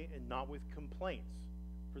joy and not with complaints,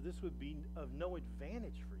 for this would be of no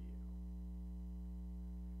advantage for you.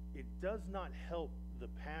 It does not help the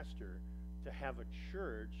pastor to have a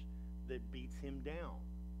church that beats him down.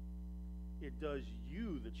 It does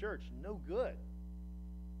you, the church, no good.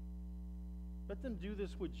 Let them do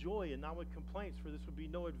this with joy and not with complaints, for this would be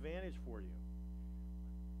no advantage for you.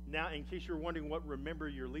 Now, in case you're wondering what remember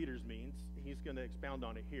your leaders means, he's going to expound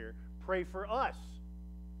on it here. Pray for us.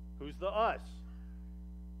 Who's the us?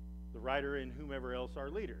 The writer and whomever else are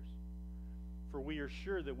leaders. For we are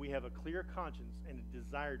sure that we have a clear conscience and a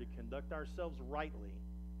desire to conduct ourselves rightly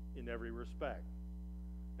in every respect.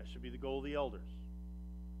 That should be the goal of the elders.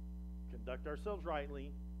 Conduct ourselves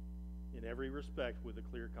rightly in every respect with a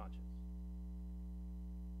clear conscience.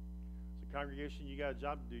 So, congregation, you got a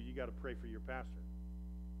job to do. You got to pray for your pastor.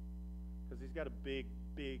 Because he's got a big,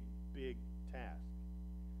 big, big task.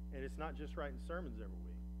 And it's not just writing sermons every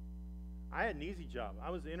week. I had an easy job. I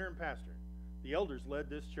was the interim pastor. The elders led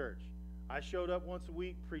this church. I showed up once a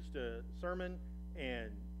week, preached a sermon, and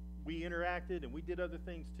we interacted, and we did other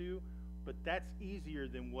things too. But that's easier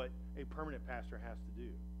than what a permanent pastor has to do.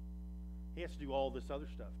 He has to do all this other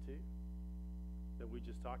stuff too that we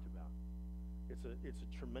just talked about. It's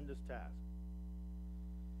a tremendous task.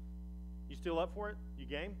 You still up for it? You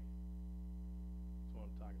game? That's what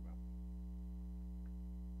I'm talking about.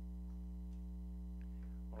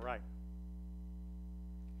 All right.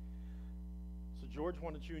 So George,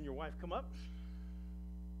 why don't you and your wife come up?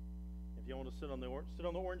 If you want to sit on the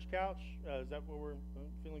orange couch, is that what we're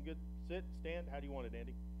feeling good? Sit, stand. How do you want it,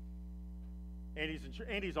 Andy?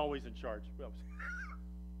 Andy's always in charge.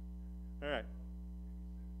 All right.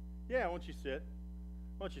 Yeah, why don't you sit?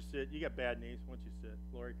 Why don't you sit? You got bad knees. Why don't you sit?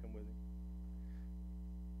 Lori, come with me.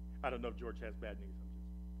 I don't know if George has bad knees. I'm just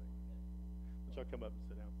saying. Why don't y'all come up and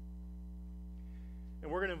sit down?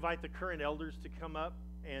 And we're going to invite the current elders to come up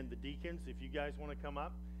and the deacons, if you guys want to come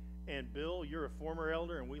up. And Bill, you're a former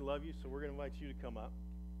elder, and we love you, so we're going to invite you to come up.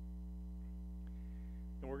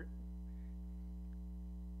 And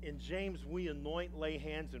in James, we anoint, lay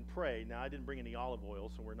hands, and pray. Now, I didn't bring any olive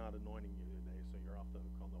oil, so we're not anointing you today, so you're off the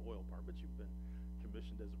hook on the oil part, but you've been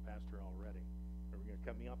commissioned as a pastor already. Are we going to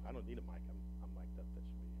cut me up? I don't need a mic. I'm mic'd up. That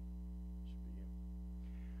should be you.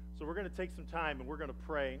 So we're going to take some time, and we're going to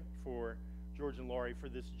pray for George and Laurie for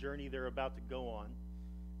this journey they're about to go on.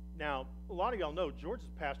 Now, a lot of y'all know George is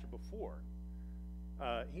a pastor before.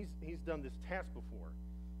 He's done this task before.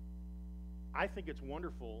 I think it's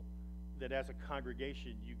wonderful that as a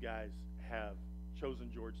congregation you guys have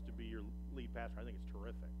chosen George to be your lead pastor. I think it's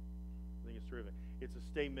terrific. It's a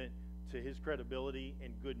statement to his credibility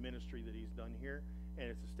and good ministry that he's done here, and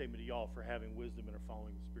it's a statement to y'all for having wisdom and are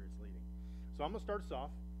following the Spirit's leading. So I'm going to start us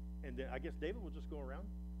off, and then I guess David will just go around.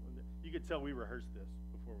 You could tell we rehearsed this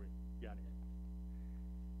before we got here.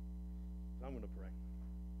 I'm going to pray.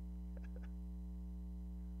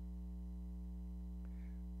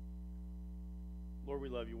 Lord, we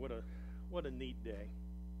love you. What a neat day.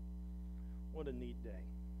 What a neat day.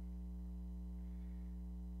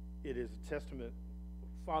 It is a testament,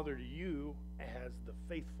 Father, to you as the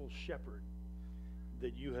faithful shepherd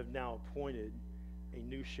that you have now appointed a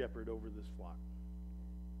new shepherd over this flock.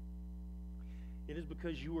 It is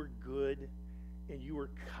because you are good and you are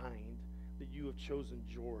kind that you have chosen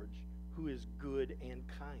George, who is good and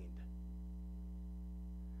kind.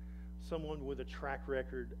 Someone with a track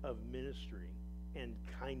record of ministry and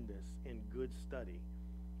kindness and good study.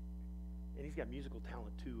 And he's got musical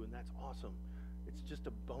talent too, and that's awesome. It's just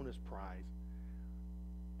a bonus prize.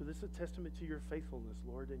 But this is a testament to your faithfulness,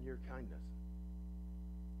 Lord, and your kindness.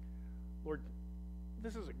 Lord,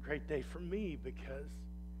 this is a great day for me because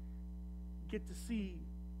I get to see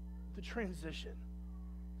the transition.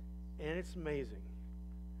 And it's amazing.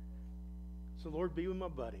 So, Lord, be with my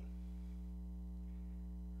buddy.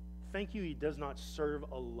 Thank you he does not serve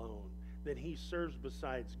alone, that he serves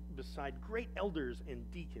beside great elders and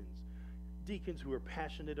deacons who are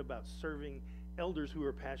passionate about serving, elders who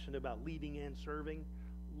are passionate about leading and serving.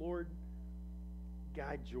 Lord,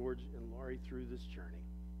 guide George and Laurie through this journey.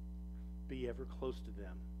 Be ever close to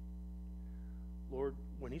them. Lord,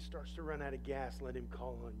 when he starts to run out of gas, let him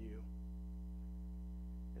call on you.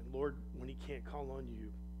 And Lord, when he can't call on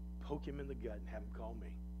you, poke him in the gut and have him call me.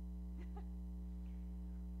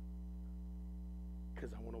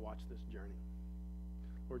 Because I want to watch this journey.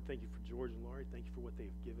 Lord, thank you for George and Laurie. Thank you for what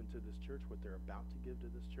they've given to this church, what they're about to give to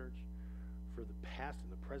this church, for the past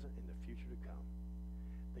and the present and the future to come.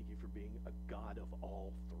 Thank you for being a God of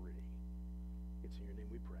all three. It's in your name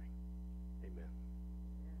we pray. Amen.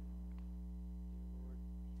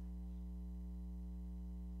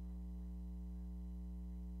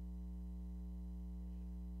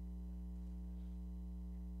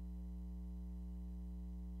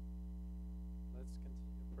 Let's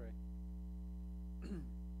continue to pray.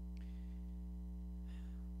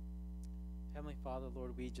 Heavenly Father,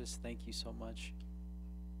 Lord, we just thank you so much.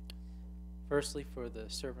 Firstly, for the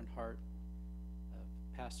servant heart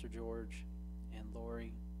of Pastor George and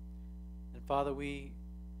Laurie. And Father, we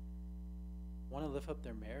want to lift up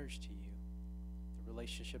their marriage to you, the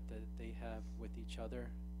relationship that they have with each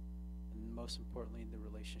other, and most importantly, the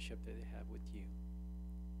relationship that they have with you.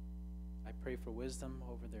 I pray for wisdom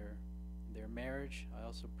over their marriage. I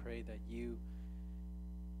also pray that you,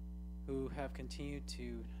 who have continued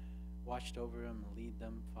to watch over them and lead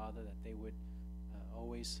them, Father, that they would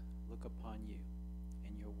always look upon you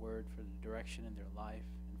and your word for the direction in their life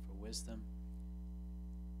and for wisdom.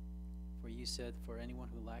 For you said, for anyone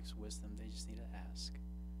who lacks wisdom, they just need to ask,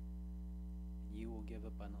 and you will give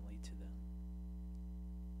abundantly to them.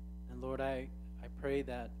 And Lord, I pray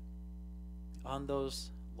that on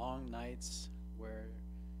those long nights where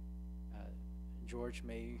George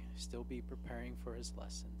may still be preparing for his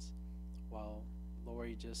lessons, while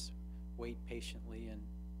Laurie just wait patiently and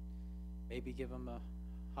maybe give him a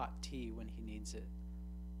hot tea when he needs it.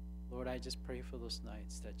 Lord, I just pray for those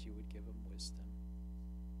nights that you would give him wisdom.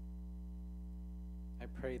 I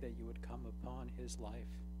pray that you would come upon his life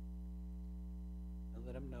and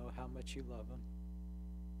let him know how much you love him.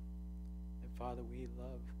 And Father, we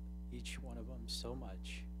love each one of them so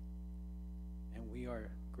much, and we are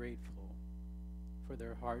grateful for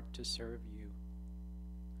their heart to serve you.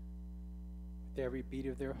 With every beat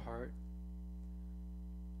of their heart,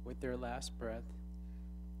 with their last breath,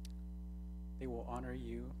 they will honor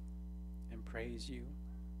you and praise you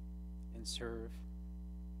and serve.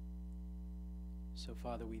 So,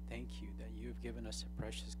 Father, we thank you that you have given us a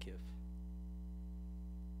precious gift.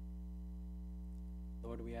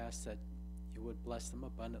 Lord, we ask that you would bless them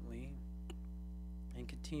abundantly and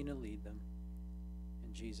continue to lead them.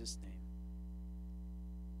 In Jesus' name.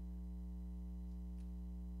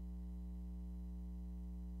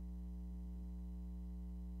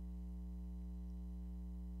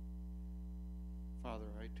 Father,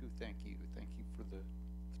 I too thank you. Thank you for the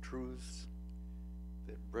truths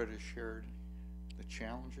that Brett has shared, the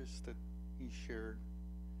challenges that he shared.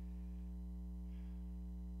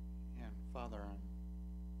 And Father, I'm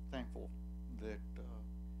thankful that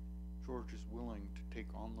George is willing to take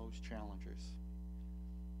on those challenges.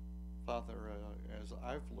 Father, as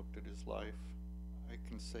I've looked at his life, I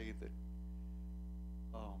can say that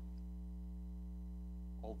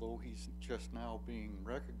although he's just now being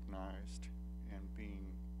recognized and being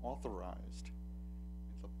authorized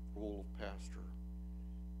in the role of pastor,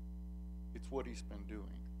 it's what he's been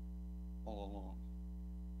doing all along.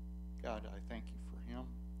 God, I thank you for him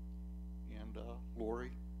and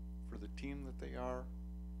Lori, for the team that they are,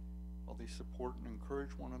 while they support and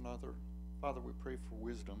encourage one another. Father, we pray for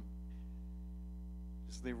wisdom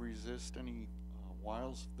as they resist any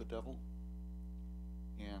wiles of the devil,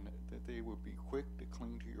 and that they would be quick to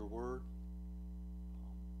cling to your word,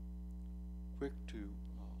 quick to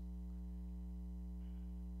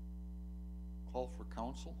call for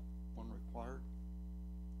counsel when required.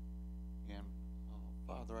 And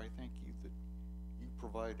Father, I thank you that you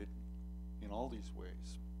provided in all these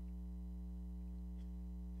ways.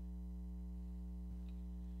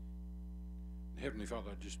 Heavenly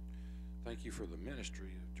Father, I just thank you for the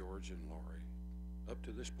ministry of George and Lori up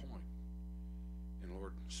to this point. And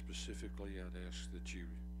Lord, specifically, I'd ask that you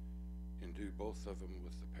endue both of them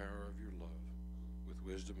with the power of your love, with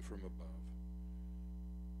wisdom from above,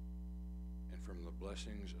 and from the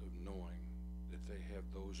blessings of knowing that they have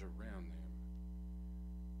those around them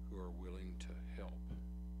who are willing to help,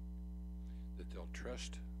 that they'll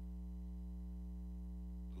trust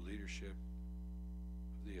the leadership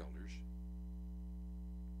of the elders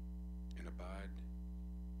and abide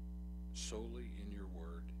solely in your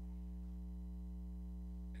word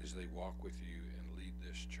as they walk with you and lead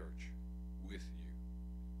this church with you.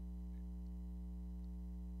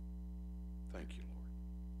 Thank you,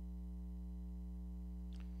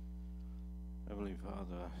 Lord. Heavenly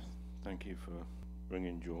Father, thank you for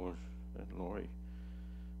bringing George and Lori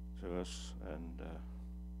to us, and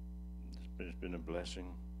it's been a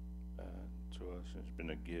blessing to us. It's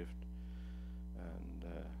been a gift, and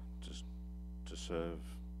just to serve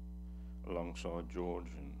alongside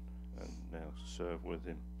George and now serve with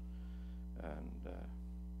him. And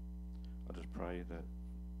I just pray that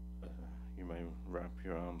you may wrap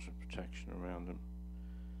your arms of protection around them,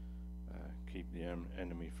 keep the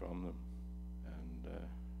enemy from them, and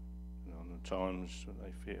on the times that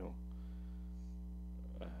they feel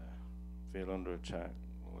under attack,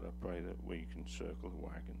 Lord, I pray that we can circle the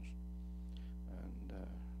wagons. And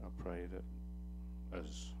I pray that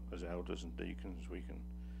as elders and deacons, we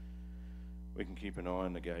can keep an eye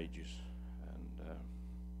on the gauges, and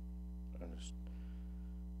I just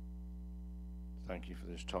thank you for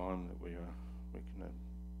this time that we can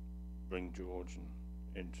bring George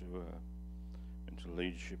into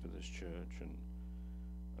leadership of this church, and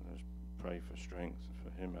I just pray for strength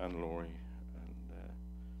for him and Lori, and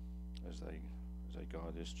as they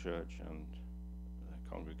guide this church and the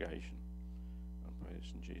congregation. I pray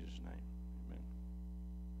this in Jesus' name. Amen.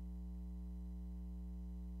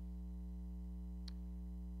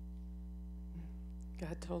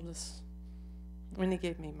 God told us when he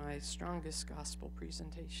gave me my strongest gospel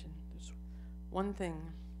presentation, there's one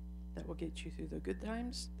thing that will get you through the good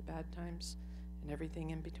times, the bad times, and everything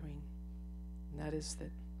in between. And that is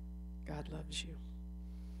that God loves you.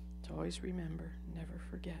 To always remember, never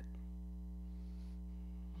forget.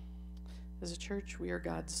 As a church, we are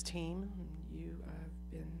God's team. You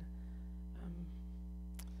have been,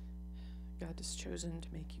 God has chosen to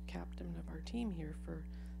make you captain of our team here for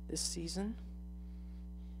this season.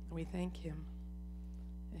 We thank him.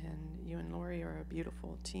 And you and Lori are a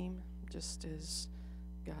beautiful team, just as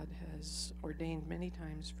God has ordained many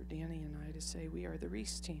times for Danny and I to say we are the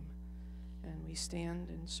Reese team, and we stand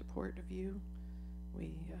in support of you.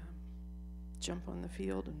 We jump on the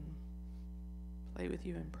field and play with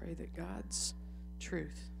you and pray that God's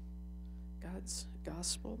truth, God's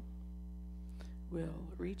gospel, will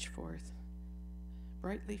reach forth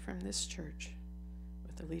brightly from this church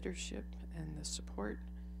with the leadership and the support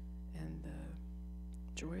and the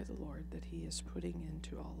joy of the Lord that he is putting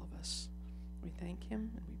into all of us. We thank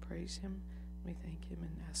him and we praise him. We thank him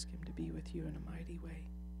and ask him to be with you in a mighty way.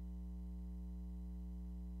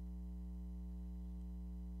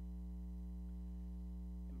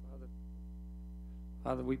 And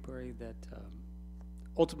Father, we pray that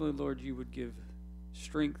ultimately, Lord, you would give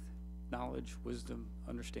strength, knowledge, wisdom,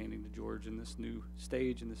 understanding to George in this new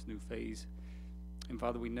stage, in this new phase. And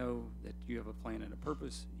Father, we know that you have a plan and a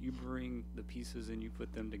purpose. You bring the pieces and you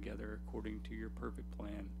put them together according to your perfect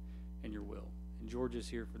plan and your will. And George is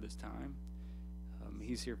here for this time.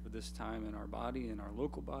 He's here for this time in our body, in our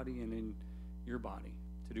local body, and in your body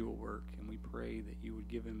to do a work. And we pray that you would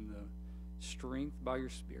give him the strength by your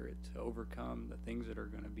Spirit to overcome the things that are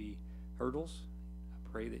going to be hurdles.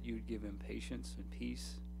 I pray that you would give him patience and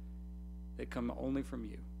peace that come only from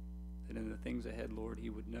you. That in the things ahead, Lord, he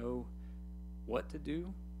would know what to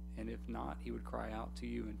do, and if not, he would cry out to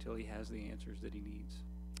you until he has the answers that he needs.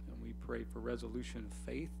 And we pray for resolution of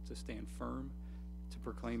faith to stand firm, to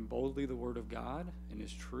proclaim boldly the word of God and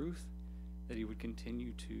his truth, that he would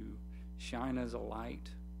continue to shine as a light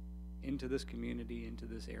into this community, into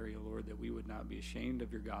this area, Lord, that we would not be ashamed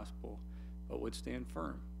of your gospel, but would stand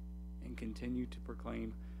firm and continue to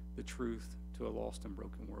proclaim the truth to a lost and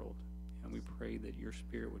broken world. And we pray that your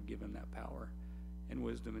Spirit would give him that power and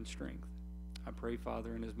wisdom and strength. I pray,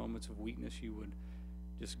 Father, in his moments of weakness, you would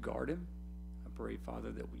just guard him. I pray,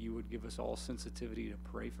 Father, that you would give us all sensitivity to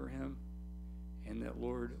pray for him, and that,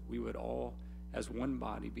 Lord, we would all, as one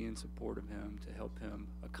body, be in support of him to help him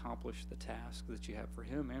accomplish the task that you have for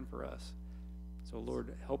him and for us. So,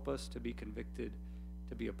 Lord, help us to be convicted,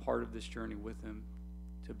 to be a part of this journey with him,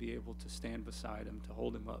 to be able to stand beside him, to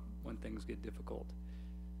hold him up when things get difficult.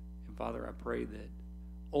 And, Father, I pray that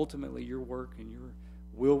ultimately your work and your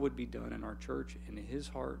will would be done in our church and in his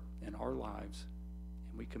heart and our lives.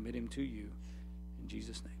 And we commit him to you in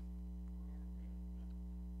Jesus' name.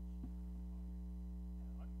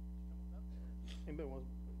 Anybody want?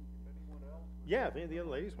 Yeah, if any of the other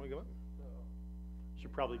ladies want to go up,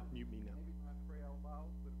 should probably mute me now.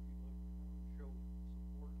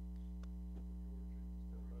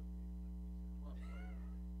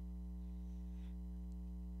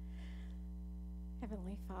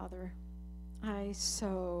 Heavenly Father, I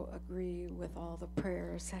so agree with all the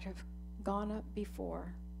prayers that have gone up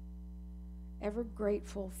before. Ever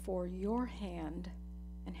grateful for your hand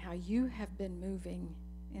and how you have been moving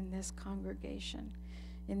in this congregation,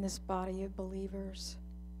 in this body of believers.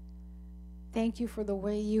 Thank you for the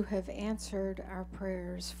way you have answered our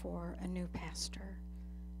prayers for a new pastor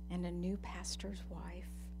and a new pastor's wife.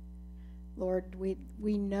 Lord,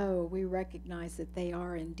 we know, we recognize that they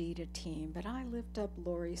are indeed a team, but I lift up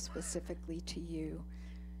Lori specifically to you,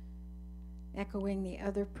 echoing the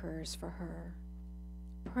other prayers for her,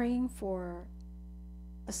 praying for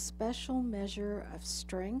a special measure of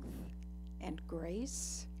strength and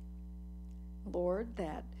grace, Lord,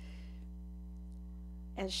 that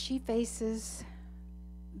as she faces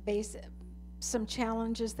some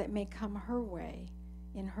challenges that may come her way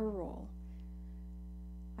in her role,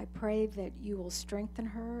 I pray that you will strengthen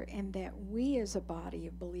her and that we as a body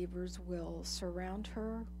of believers will surround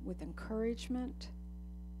her with encouragement,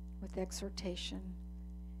 with exhortation,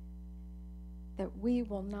 that we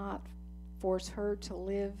will not force her to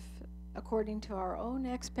live according to our own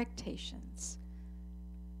expectations,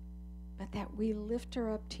 but that we lift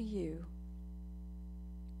her up to you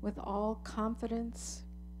with all confidence,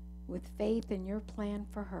 with faith in your plan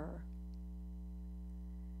for her.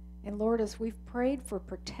 And Lord, as we've prayed for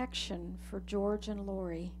protection for George and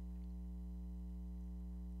Lori,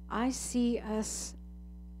 I see us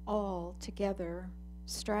all together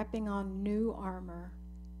strapping on new armor.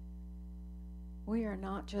 We are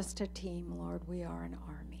not just a team, Lord, we are an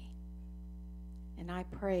army. And I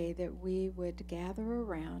pray that we would gather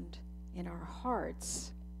around in our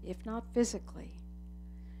hearts, if not physically,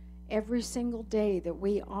 every single day, that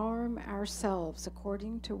we arm ourselves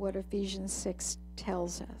according to what Ephesians 6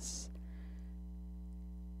 tells us.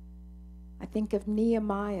 I think of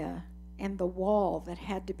Nehemiah and the wall that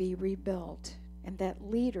had to be rebuilt, and that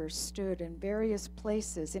leaders stood in various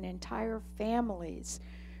places, and entire families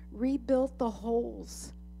rebuilt the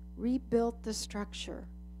holes, rebuilt the structure.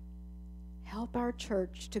 Help our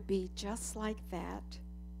church to be just like that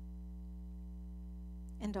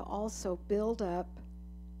and to also build up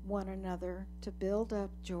one another, to build up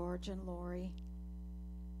George and Lori.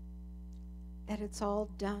 That it's all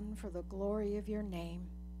done for the glory of your name,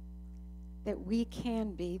 that we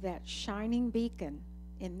can be that shining beacon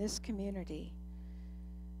in this community,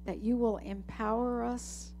 that you will empower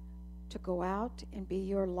us to go out and be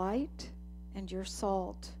your light and your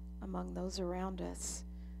salt among those around us,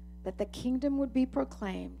 that the kingdom would be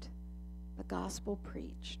proclaimed, the gospel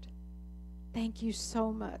preached. Thank you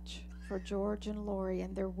so much for George and Lori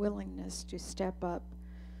and their willingness to step up.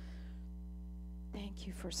 Thank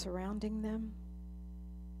you for surrounding them.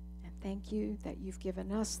 And thank you that you've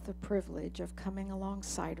given us the privilege of coming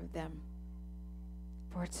alongside of them.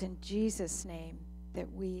 For it's in Jesus' name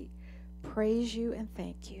that we praise you and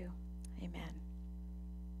thank you. Amen.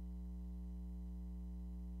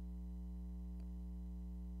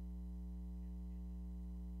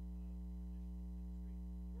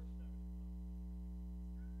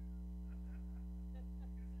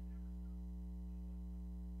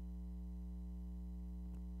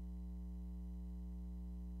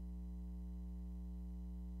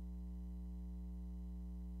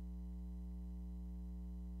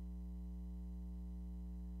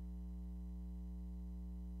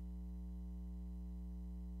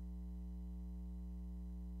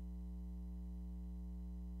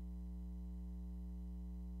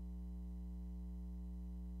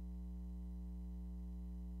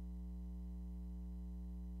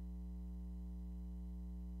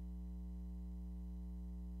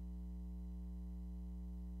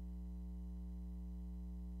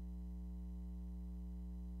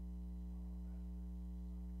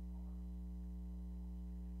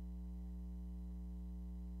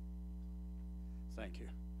 Thank you.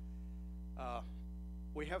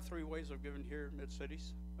 We have 3 ways of giving here at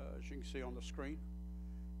Mid-Cities, as you can see on the screen.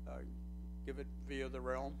 Give it via the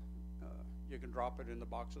realm. You can drop it in the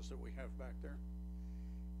boxes that we have back there.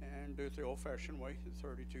 And do it the old-fashioned way, the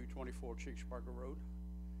 3224 Cheeksburger Road.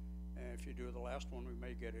 And if you do the last one, we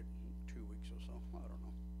may get it in 2 weeks or so. I don't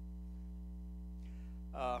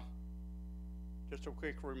know. Just a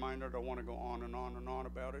quick reminder, I don't want to go on and on and on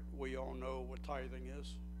about it. We all know what tithing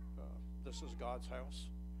is. This is God's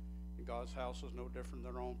house. And God's house is no different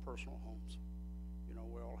than our own personal homes. You know,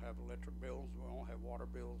 we all have electric bills, we all have water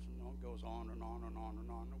bills, and it goes on and on and on and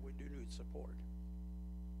on, and we do need support.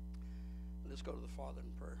 Let's go to the Father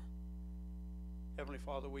in prayer. Heavenly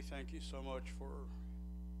Father, we thank you so much for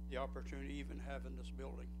the opportunity even having this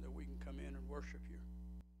building, that we can come in and worship you.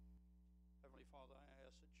 Heavenly Father, I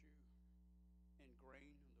ask that you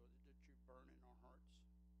ingrain, that you burn in our hearts,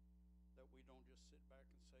 that we don't just sit back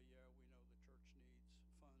and say, yeah, we know the church needs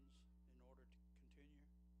funds in order to continue,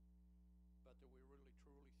 but that we really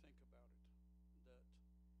truly think about it, that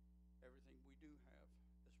everything we do have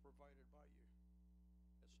is provided by you.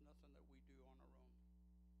 It's nothing that we do on our own.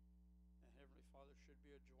 And Heavenly Father, it should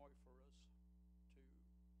be a joy for us to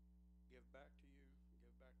give back to you,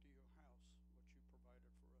 give back to your house what you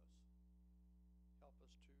provided for us. Help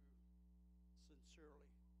us to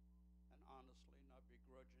sincerely and honestly not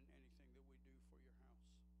begrudging anything that we do for your house.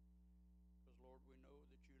 Because Lord, we know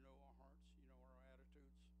that you know our hearts, you know our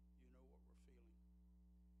attitudes, you know what we're feeling.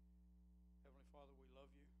 Heavenly Father, we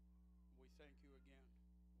love you. We thank you again.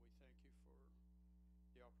 We thank you for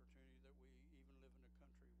the opportunity that we even live in a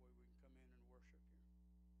country where we can come in and worship you.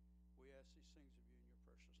 We ask these things of you in your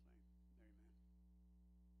precious name. Amen.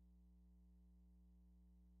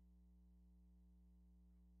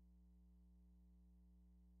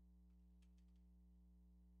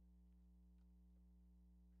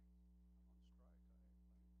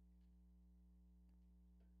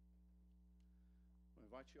 I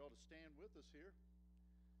invite you all to stand with us here.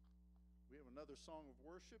 We have another song of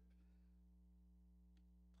worship.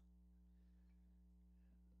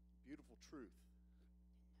 Beautiful truth.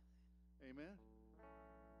 Amen.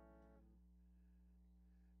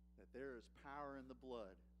 That there is power in the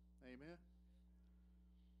blood. Amen.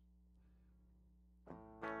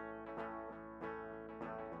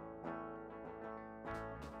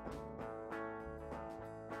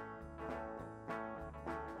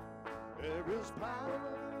 There is power,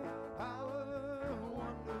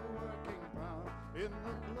 wonder-working power in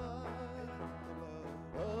the blood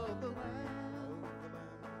of the Lamb.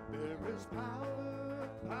 There is power,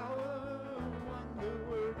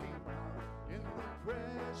 wonder-working power in the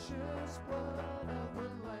precious blood of the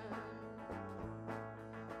Lamb.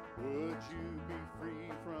 Would you be free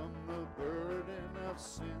from the burden of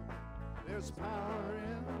sin? There's power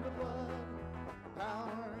in the blood,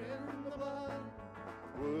 power in the blood.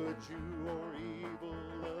 Would you or evil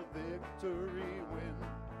a victory win?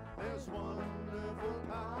 There's wonderful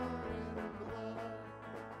power in the blood.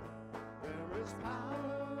 There is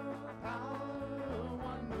power,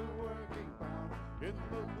 wonder working power in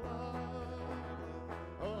the blood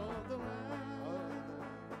of the Lamb.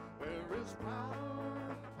 There is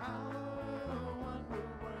power, wonder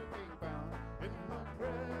working power in the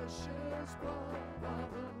precious blood of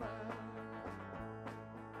the Lamb.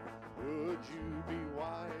 Would you be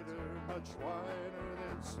whiter, much whiter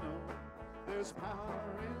than snow? There's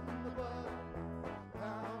power in the blood,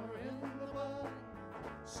 power in the blood.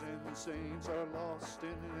 Sin saints are lost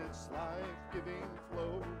in its life-giving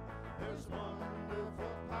flow. There's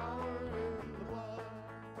wonderful power in the blood.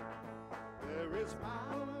 There is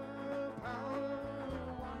power,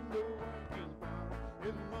 wonder-working power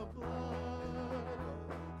in the blood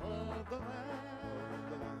of the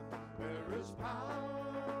Lamb. There is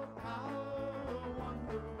power,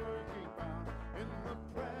 wonder-working power in the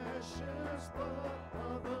precious blood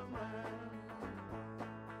of the Lamb.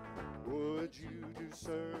 Would you do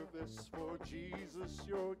service for Jesus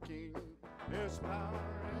your King? There's power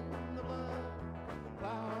in the blood,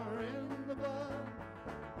 power in the blood.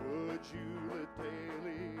 Would you let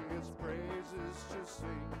daily his praises to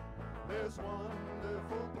sing? There's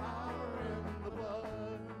wonderful power in the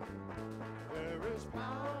blood. There is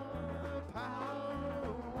power,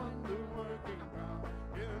 wonder-working power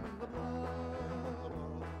in the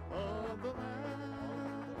blood of the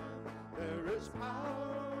Lamb. There is power,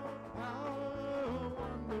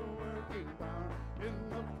 wonder-working power in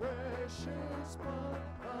the precious blood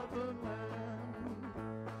of the Lamb.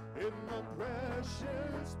 In the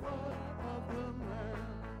precious blood of the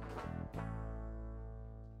Lamb.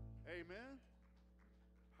 Amen.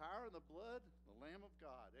 Power in the blood, the Lamb of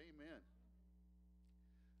God. Amen.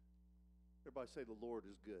 Everybody say the Lord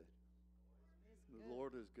is good. The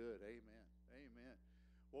Lord is good. Amen. Amen.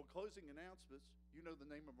 Well, closing announcements. You know the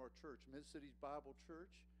name of our church, Mid-Cities Bible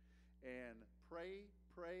Church. And pray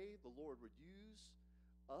the Lord would use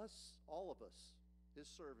us, all of us, his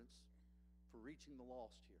servants, for reaching the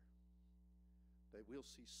lost here. That we'll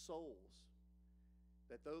see souls.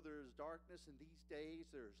 That though there is darkness in these days,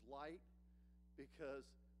 there is light, because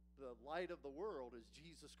the light of the world is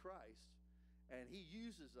Jesus Christ. And he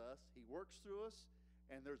uses us, he works through us,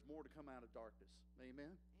 and there's more to come out of darkness.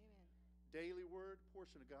 Amen? Amen. Daily word,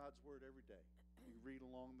 portion of God's word every day. You read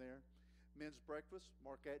along there. Men's breakfast,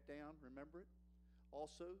 mark that down, remember it.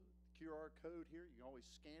 Also, QR code here, you can always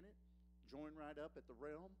scan it, join right up at the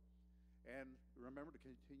Realm, and remember to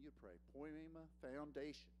continue to pray. Poema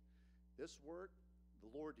Foundation. This work, the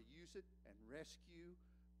Lord to use it and rescue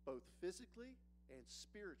both physically and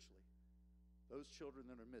spiritually those children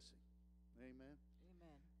that are missing. Amen.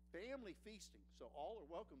 Amen. Family feasting. So all are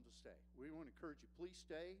welcome to stay. We want to encourage you. Please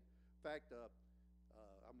stay. In fact,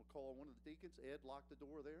 I'm going to call one of the deacons. Ed, lock the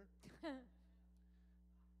door there.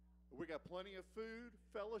 We got plenty of food,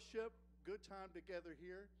 fellowship, good time together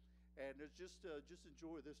here. And it's just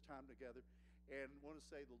enjoy this time together. And want to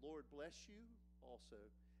say the Lord bless you also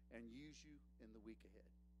and use you in the week ahead.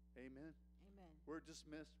 Amen. Amen. We're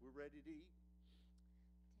dismissed. We're ready to eat.